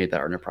just made that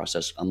art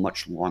process a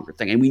much longer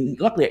thing. And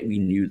luckily we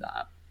knew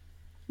that.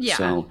 Yeah.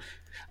 So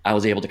I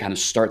was able to kind of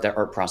start that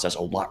art process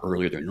a lot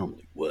earlier than I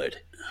normally would.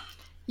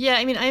 Yeah,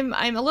 I mean,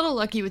 I'm a little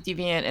lucky with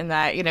Deviant in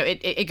that,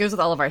 it goes with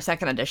all of our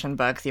second edition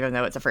books, even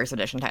though it's a first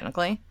edition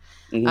technically.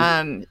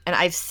 And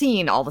I've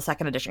seen all the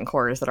second edition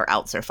cores that are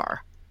out so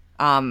far.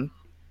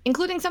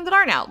 Including some that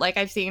aren't out. Like,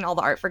 I've seen all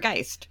the art for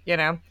Geist,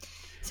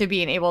 So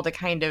being able to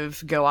kind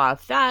of go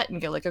off that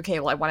and go like, okay,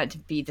 well, I want it to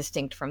be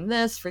distinct from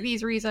this for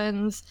these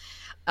reasons.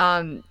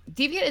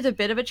 Deviant is a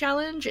bit of a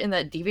challenge in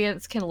that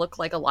Deviants can look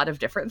like a lot of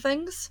different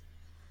things.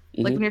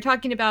 Like, when you're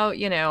talking about,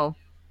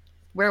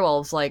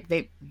 werewolves, like,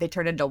 they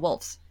turn into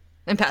wolves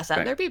and pass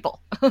out their people.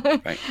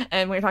 Right.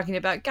 And when you're talking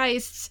about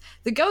Geists,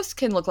 the ghosts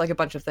can look like a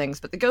bunch of things,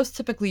 but the ghosts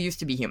typically used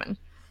to be human.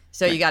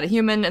 So you got a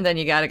human and then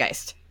you got a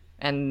Geist.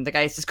 and the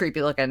guy's just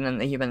creepy looking, and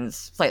the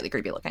human's slightly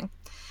creepy looking.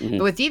 Mhm.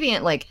 But with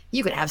Deviant, like,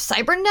 you can have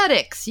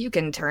cybernetics, you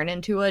can turn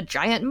into a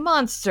giant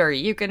monster,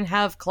 you can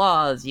have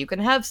claws, you can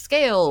have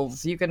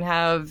scales, you can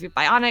have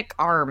bionic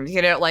arms,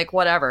 you know, like,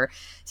 whatever.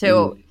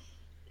 So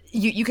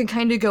you can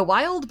kind of go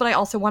wild, but I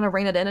also want to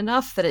rein it in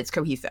enough that it's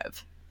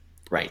cohesive.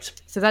 Right.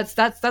 So that's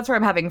where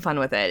I'm having fun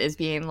with it, is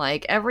being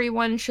like,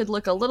 everyone should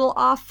look a little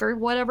off for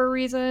whatever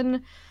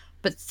reason,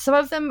 but some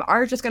of them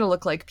are just going to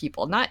look like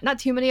people. Not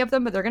too many of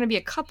them, but there are going to be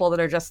a couple that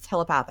are just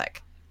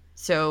telepathic.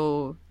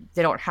 So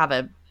they don't have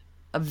a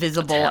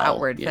visible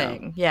outward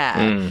thing.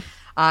 Yeah.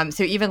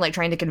 So even like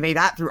trying to convey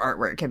that through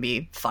artwork can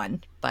be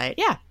fun. But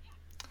yeah,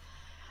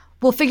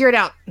 we'll figure it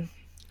out.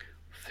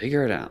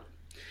 Figure it out.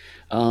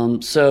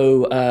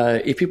 So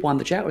if people want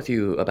to chat with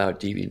you about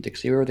Deviant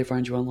Dixie, where would they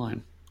find you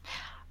online?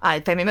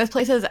 Find me most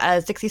places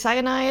as Dixie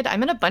Cyanide.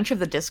 I'm in a bunch of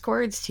the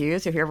Discords too,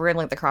 so if you're ever in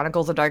like the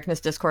Chronicles of Darkness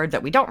Discord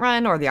that we don't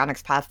run, or the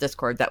Onyx Path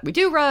Discord that we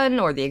do run,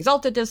 or the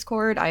Exalted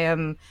Discord, I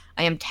am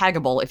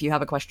taggable if you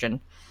have a question.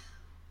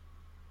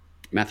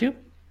 Matthew?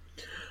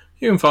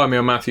 You can find me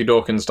on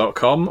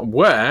MatthewDawkins.com,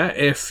 where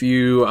if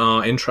you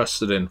are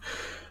interested in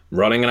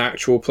running an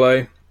actual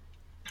play,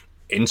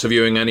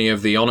 interviewing any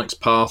of the Onyx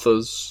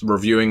Pathers,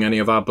 reviewing any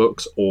of our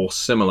books, or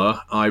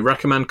similar, I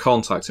recommend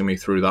contacting me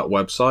through that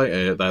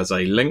website. There's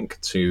a link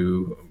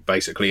to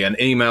basically an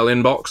email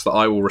inbox that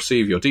I will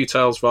receive your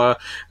details via,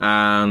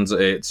 and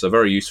it's a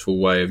very useful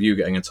way of you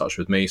getting in touch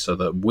with me so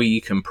that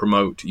we can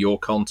promote your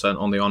content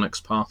on the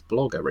Onyx Path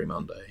blog every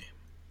Monday.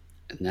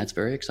 And that's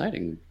very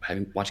exciting,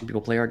 watching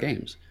people play our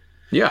games.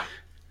 Yeah.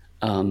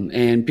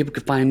 And people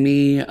can find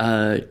me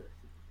at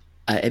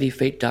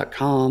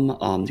eddyfate.com.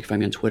 You can find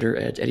me on Twitter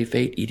at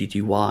eddyfate,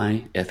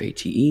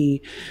 EDDYFATE. You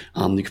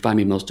can find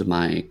me most of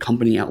my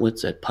company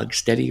outlets at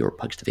Pugsteady or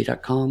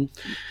pugsteady.com.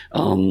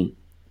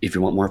 If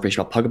you want more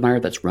information about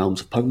Pugmire, that's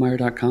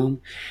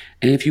realmsofpugmire.com.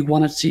 And if you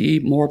want to see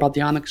more about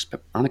the Onyx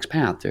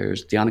Path,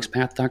 there's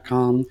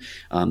theonyxpath.com.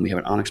 We have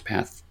an Onyx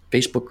Path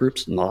Facebook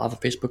groups, and a lot of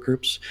Facebook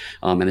groups.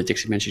 And as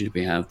Dixie mentioned,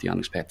 we have the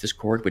Onyx Path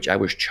Discord, which I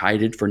was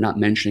chided for not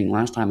mentioning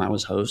last time I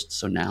was host.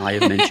 So now I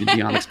have mentioned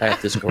the Onyx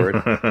Path Discord.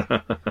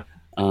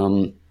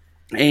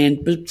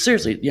 But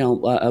seriously, we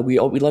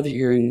love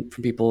hearing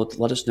from people to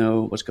let us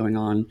know what's going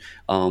on.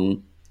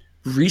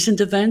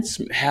 Recent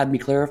events had me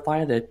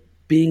clarify that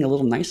being a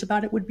little nice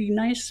about it would be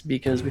nice,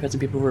 because we've had some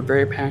people who are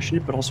very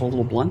passionate but also a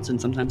little blunt, and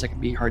sometimes that can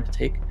be hard to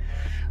take.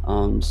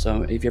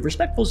 So if you have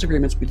respectful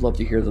disagreements, we'd love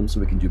to hear them so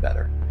we can do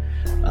better.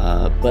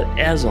 But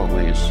as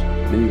always,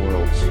 many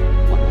worlds,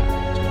 one